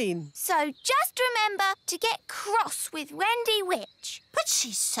fine. So just remember to get cross with Wendy Witch. But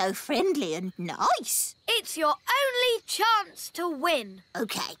she's so friendly and nice. It's your only chance to win.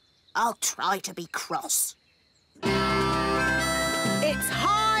 OK, I'll try to be cross. It's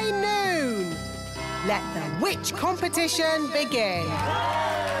high noon. Let the witch competition begin.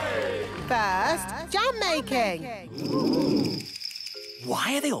 First, jam making.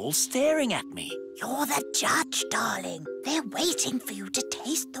 Why are they all staring at me? You're the judge, darling. They're waiting for you to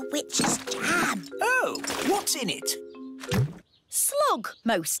taste the witch's jam. Oh, what's in it? Slug,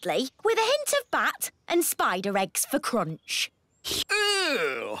 mostly, with a hint of bat and spider eggs for crunch.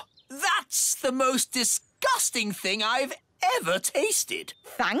 Ew! That's the most disgusting thing I've ever tasted.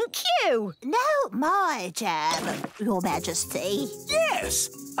 Thank you. No, my jam, Your Majesty. Yes.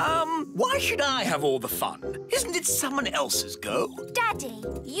 Why should I have all the fun? Isn't it someone else's go? Daddy,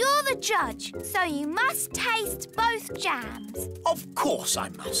 you're the judge, so you must taste both jams. Of course I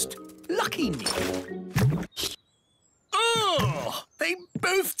must. Lucky me. Ugh! They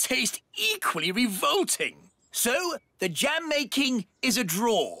both taste equally revolting. So, the jam making is a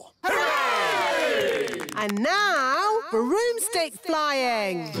draw. Hooray! And now, broomstick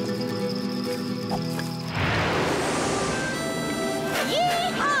flying.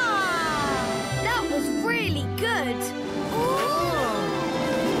 Yee-haw! That was really good.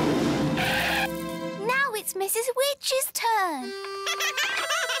 Now it's Mrs. Witch's turn.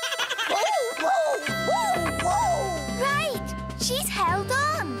 Whoa, whoa, whoa, whoa! Right, she's held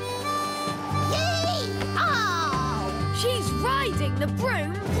on. Yee-haw! She's riding the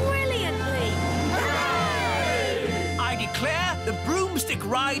broom brilliantly. I declare the broomstick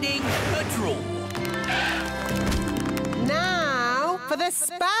riding a draw. Now for the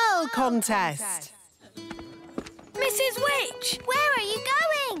spell contest. Mrs. Witch! Where are you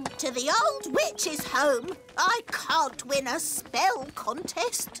going? To the old witch's home. I can't win a spell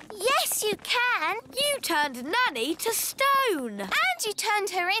contest. Yes, you can. You turned Nanny to stone. And you turned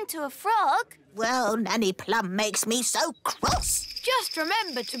her into a frog. Well, Nanny Plum makes me so cross. Just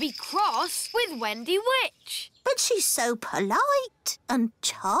remember to be cross with Wendy Witch. But she's so polite and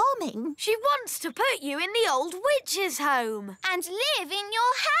charming. She wants to put you in the old witch's home. And live in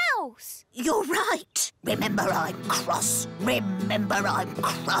your house. You're right. Remember, I'm cross. Remember, I'm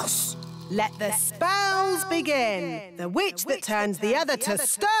cross. Let the spells begin. The witch that turns the other to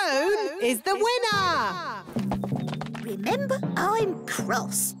stone is the winner. Remember, I'm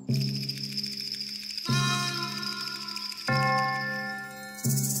cross.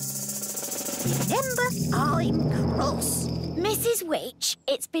 Remember, I'm cross. Mrs. Witch,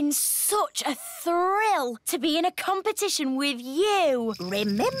 it's been such a thrill to be in a competition with you.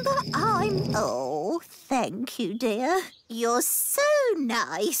 Remember, I'm... Oh, thank you, dear. You're so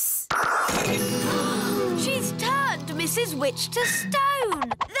nice. She's turned Mrs. Witch to stone.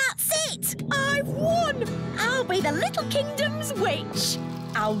 That's it! I've won! I'll be the Little Kingdom's witch.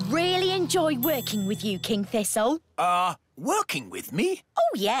 I'll really enjoy working with you, King Thistle. Working with me?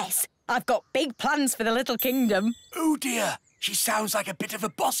 Oh, yes. I've got big plans for the Little Kingdom. Oh, dear. She sounds like a bit of a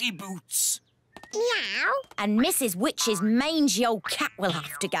bossy boots. Meow. And Mrs. Witch's mangy old cat will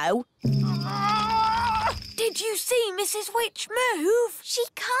have to go. Did you see Mrs. Witch move? She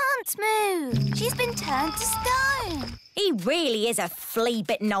can't move. She's been turned to stone. He really is a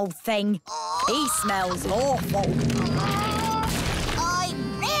flea-bitten old thing. He smells awful.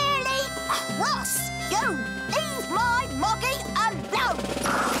 I'm really cross. You leave my moggy alone.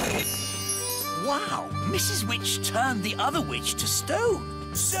 Wow, Mrs. Witch turned the other witch to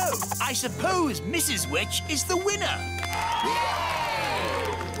stone. So, I suppose Mrs. Witch is the winner.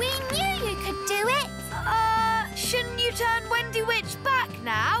 We knew you could do it. Shouldn't you turn Wendy Witch back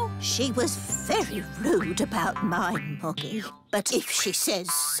now? She was very rude about my moggy. But if she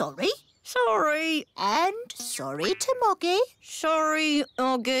says sorry... Sorry. And sorry to Moggy. Sorry,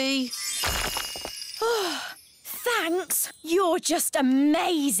 Oggy. Thanks. You're just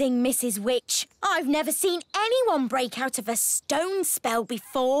amazing, Mrs. Witch. I've never seen anyone break out of a stone spell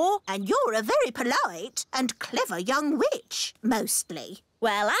before. And you're a very polite and clever young witch, mostly.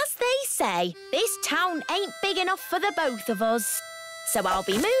 Well, as they say, this town ain't big enough for the both of us. So I'll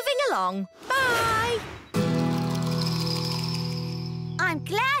be moving along. Bye. I'm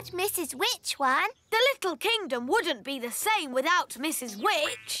glad Mrs. Witch won. The Little Kingdom wouldn't be the same without Mrs.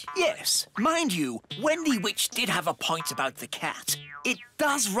 Witch. Yes, mind you, Wendy Witch did have a point about the cat. It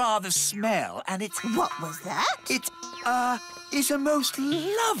does rather smell, and it... What was that? It, is a most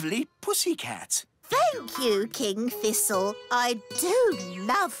lovely pussycat. Thank you, King Thistle. I do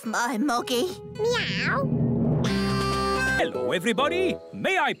love my Moggy. Meow. Hello, everybody.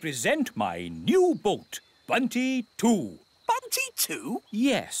 May I present my new boat, Bunty 2. Bunty 2?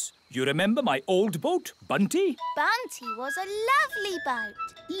 Yes. You remember my old boat, Bunty? Bunty was a lovely boat.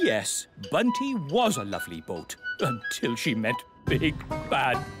 Yes, Bunty was a lovely boat until she met Big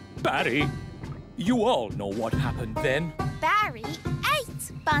Bad Barry. You all know what happened then. Barry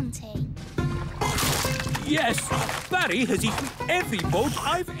ate Bunty. Yes, Barry has eaten every boat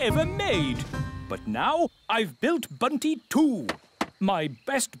I've ever made. But now I've built Bunty 2, my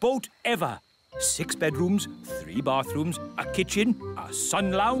best boat ever. 6 bedrooms, 3 bathrooms, a kitchen, a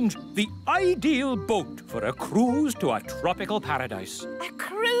sun lounge. The ideal boat for a cruise to a tropical paradise. A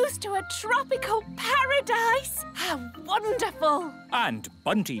cruise to a tropical paradise? How wonderful! And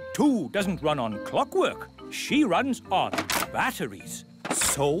Bunty 2 doesn't run on clockwork. She runs on batteries.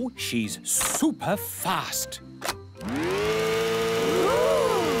 So she's super fast.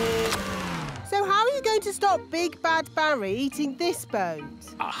 So how are you going to stop Big Bad Barry eating this boat?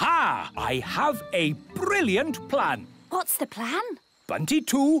 Aha! I have a brilliant plan. What's the plan? Bunty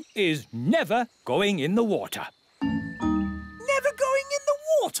 2 is never going in the water. Never going in the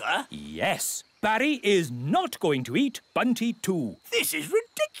water? Yes. Barry is not going to eat Bunty 2. This is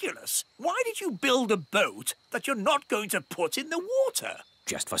ridiculous. Why did you build a boat that you're not going to put in the water?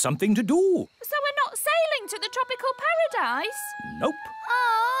 Just for something to do. So we're not sailing to the tropical paradise? Nope.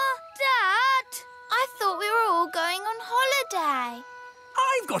 Aw, Dad! I thought we were all going on holiday.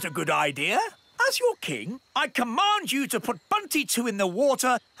 I've got a good idea. As your king, I command you to put Bunty 2 in the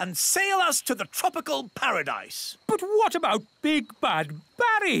water and sail us to the tropical paradise. But what about Big Bad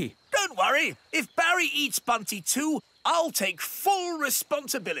Barry? Don't worry. If Barry eats Bunty 2, I'll take full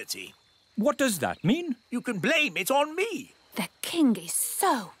responsibility. What does that mean? You can blame it on me. The king is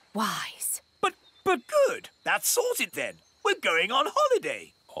so wise. But... Good. That's sorted then. We're going on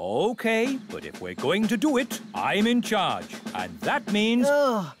holiday. OK, but if we're going to do it, I'm in charge. And that means...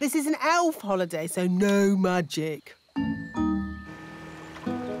 Oh, this is an elf holiday, so no magic.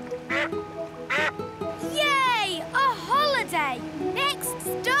 Yay! A holiday! Next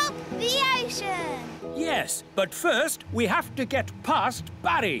stop, the ocean. Yes, but first we have to get past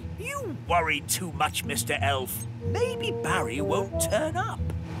Barry. You worry too much, Mr. Elf. Maybe Barry won't turn up.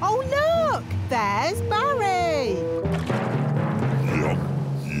 Oh, look! There's Barry!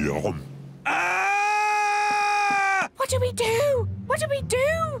 Yum. Ah! What do we do? What do we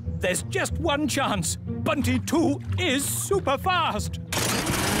do? There's just one chance. Bunty 2 is super fast.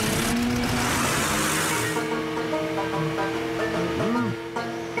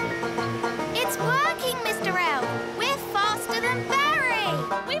 It's working, Mr. Elf. We're faster than Barry.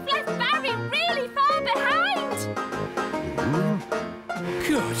 We've left Barry really far behind.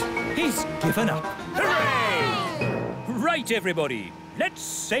 Good. He's given up. Hooray! Right, everybody. Let's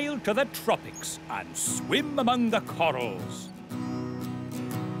sail to the tropics and swim among the corals.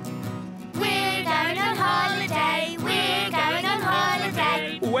 We're going on holiday. We're going on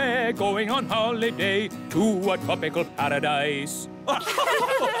holiday. We're going on holiday to a tropical paradise.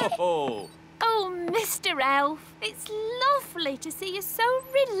 Oh, Mr. Elf, it's lovely to see you so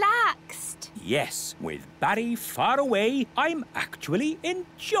relaxed. Yes, with Barry far away, I'm actually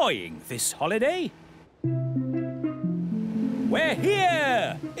enjoying this holiday. We're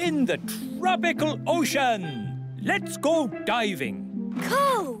here in the tropical ocean. Let's go diving.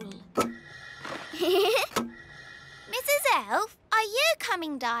 Cool. Mrs. Elf, are you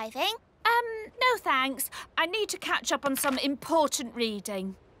coming diving? No thanks. I need to catch up on some important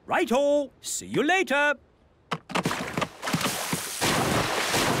reading. Righto. See you later.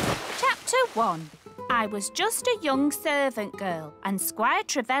 Chapter 1. I was just a young servant girl, and Squire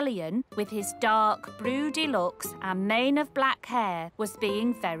Trevelyan, with his dark, broody looks and mane of black hair, was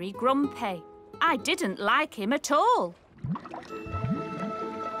being very grumpy. I didn't like him at all.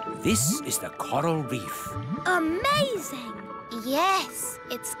 This is the coral reef. Amazing. Yes,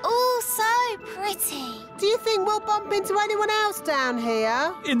 it's all so pretty. Do you think we'll bump into anyone else down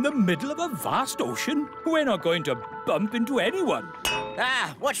here? In the middle of a vast ocean? We're not going to bump into anyone.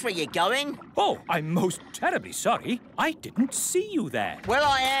 Ah, watch where you're going. Oh, I'm most terribly sorry. I didn't see you there. Well,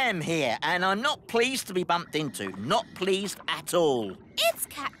 I am here, and I'm not pleased to be bumped into. Not pleased at all. It's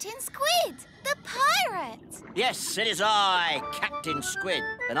Captain Squid, the pirate. Yes, it is I, Captain Squid,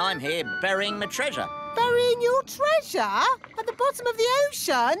 and I'm here burying my treasure. Burying your treasure? At the bottom of the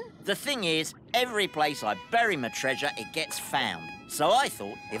ocean? The thing is, every place I bury my treasure, it gets found. So I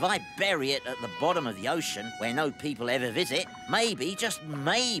thought, if I bury it at the bottom of the ocean, where no people ever visit, maybe, just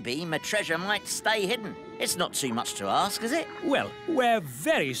maybe, my treasure might stay hidden. It's not too much to ask, is it? Well, we're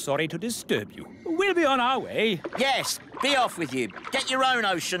very sorry to disturb you. We'll be on our way. Yes, be off with you. Get your own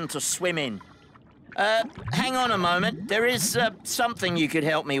ocean to swim in. Hang on a moment. There is something you could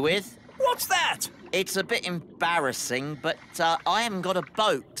help me with. What's that? It's a bit embarrassing, but I haven't got a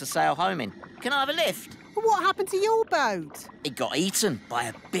boat to sail home in. Can I have a lift? What happened to your boat? It got eaten by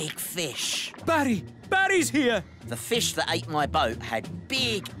a big fish. Barry! Barry's here! The fish that ate my boat had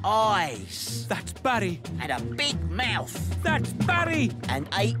big eyes. That's Barry. And a big mouth. That's Barry! And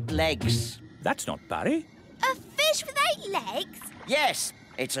 8 legs. That's not Barry. A fish with 8 legs? Yes,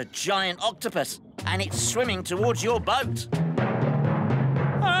 it's a giant octopus, and it's swimming towards your boat.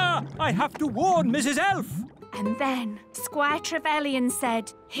 Ah! I have to warn Mrs. Elf! And then Squire Trevelyan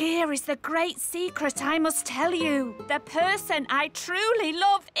said, "Here is the great secret I must tell you. The person I truly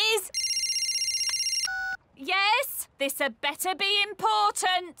love is..." Yes, this had better be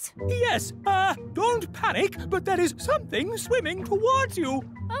important. Yes, don't panic, but there is something swimming towards you.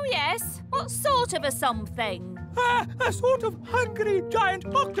 Oh, yes? What sort of a something? A sort of hungry giant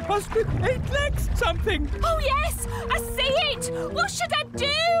octopus with 8 legs something. Oh, yes! I see it! What should I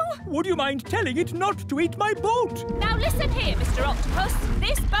do? Would you mind telling it not to eat my boat? Now listen here, Mr. Octopus.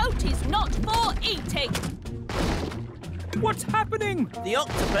 This boat is not for eating. What's happening? The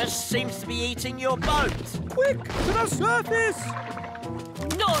octopus seems to be eating your boat. Quick, to the surface!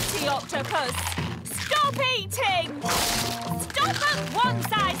 Naughty octopus! Stop eating! Stop at once,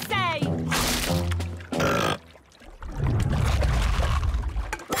 I say!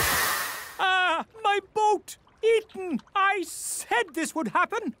 My boat! Eaten! I said this would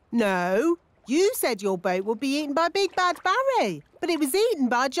happen! No, you said your boat would be eaten by Big Bad Barry, but it was eaten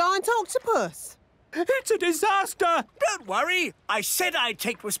by a giant octopus. It's a disaster! Don't worry. I said I'd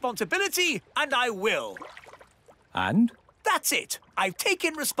take responsibility, and I will. And? That's it. I've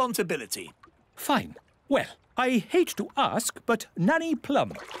taken responsibility. Fine. Well, I hate to ask, but Nanny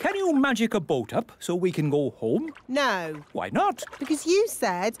Plum, can you magic a boat up so we can go home? No. Why not? Because you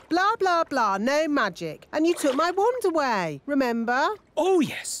said, blah, blah, blah, no magic, and you took my wand away, remember? Oh,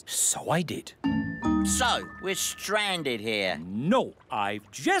 yes, so I did. So, we're stranded here. No, I've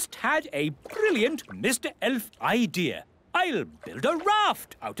just had a brilliant Mr. Elf idea. I'll build a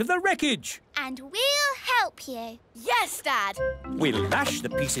raft out of the wreckage. And we'll help you. Yes, Dad. We'll lash the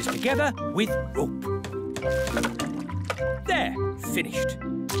pieces together with rope. There, finished.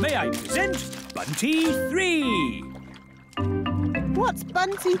 May I present Bunty 3? What's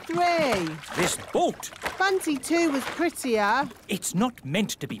Bunty 3? This boat. Bunty 2 was prettier. It's not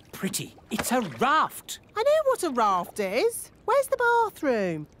meant to be pretty. It's a raft. I know what a raft is. Where's the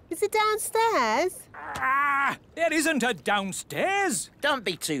bathroom? Is it downstairs? There isn't a downstairs. Don't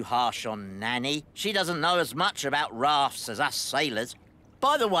be too harsh on Nanny. She doesn't know as much about rafts as us sailors.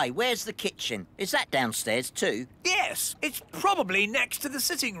 By the way, where's the kitchen? Is that downstairs too? Yes, it's probably next to the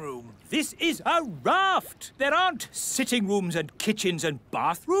sitting room. This is a raft. There aren't sitting rooms and kitchens and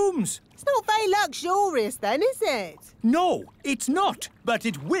bathrooms. It's not very luxurious then, is it? No, it's not. But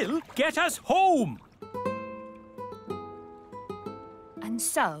it will get us home. And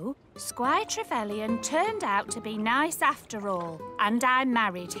so, Squire Trevelyan turned out to be nice after all, and I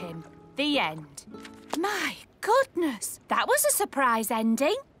married him. The end. My goodness, that was a surprise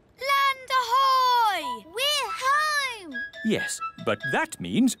ending. Land ahoy! We're home! Yes, but that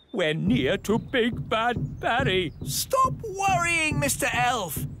means we're near to Big Bad Barry. Stop worrying, Mr.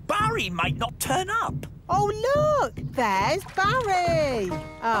 Elf. Barry might not turn up. Oh, look! There's Barry!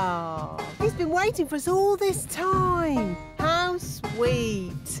 Oh, he's been waiting for us all this time. How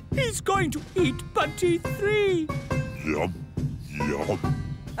sweet. He's going to eat Bunty 3. Yum, yum.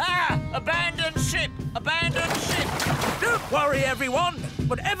 Ah! Abandoned ship! Abandoned ship! Don't worry, everyone.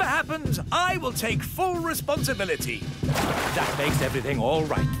 Whatever happens, I will take full responsibility. That makes everything all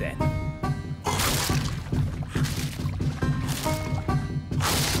right, then.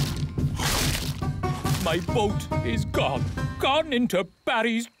 My boat is gone. Gone into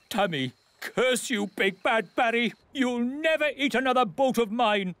Barry's tummy. Curse you, Big Bad Barry. You'll never eat another boat of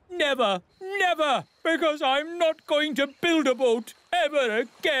mine. Never, never. Because I'm not going to build a boat ever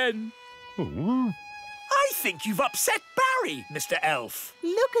again. I think you've upset Barry, Mr. Elf.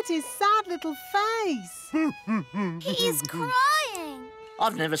 Look at his sad little face. He is crying.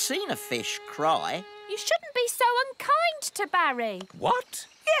 I've never seen a fish cry. You shouldn't be so unkind to Barry. What?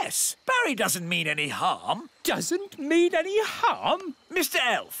 Yes, Barry doesn't mean any harm. Doesn't mean any harm? Mr.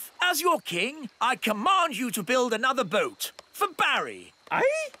 Elf, as your king, I command you to build another boat for Barry.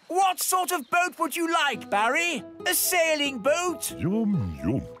 Aye? What sort of boat would you like, Barry? A sailing boat? Yum,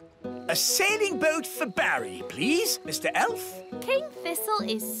 yum. A sailing boat for Barry, please, Mr. Elf. King Thistle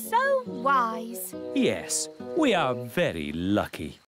is so wise. Yes, we are very lucky.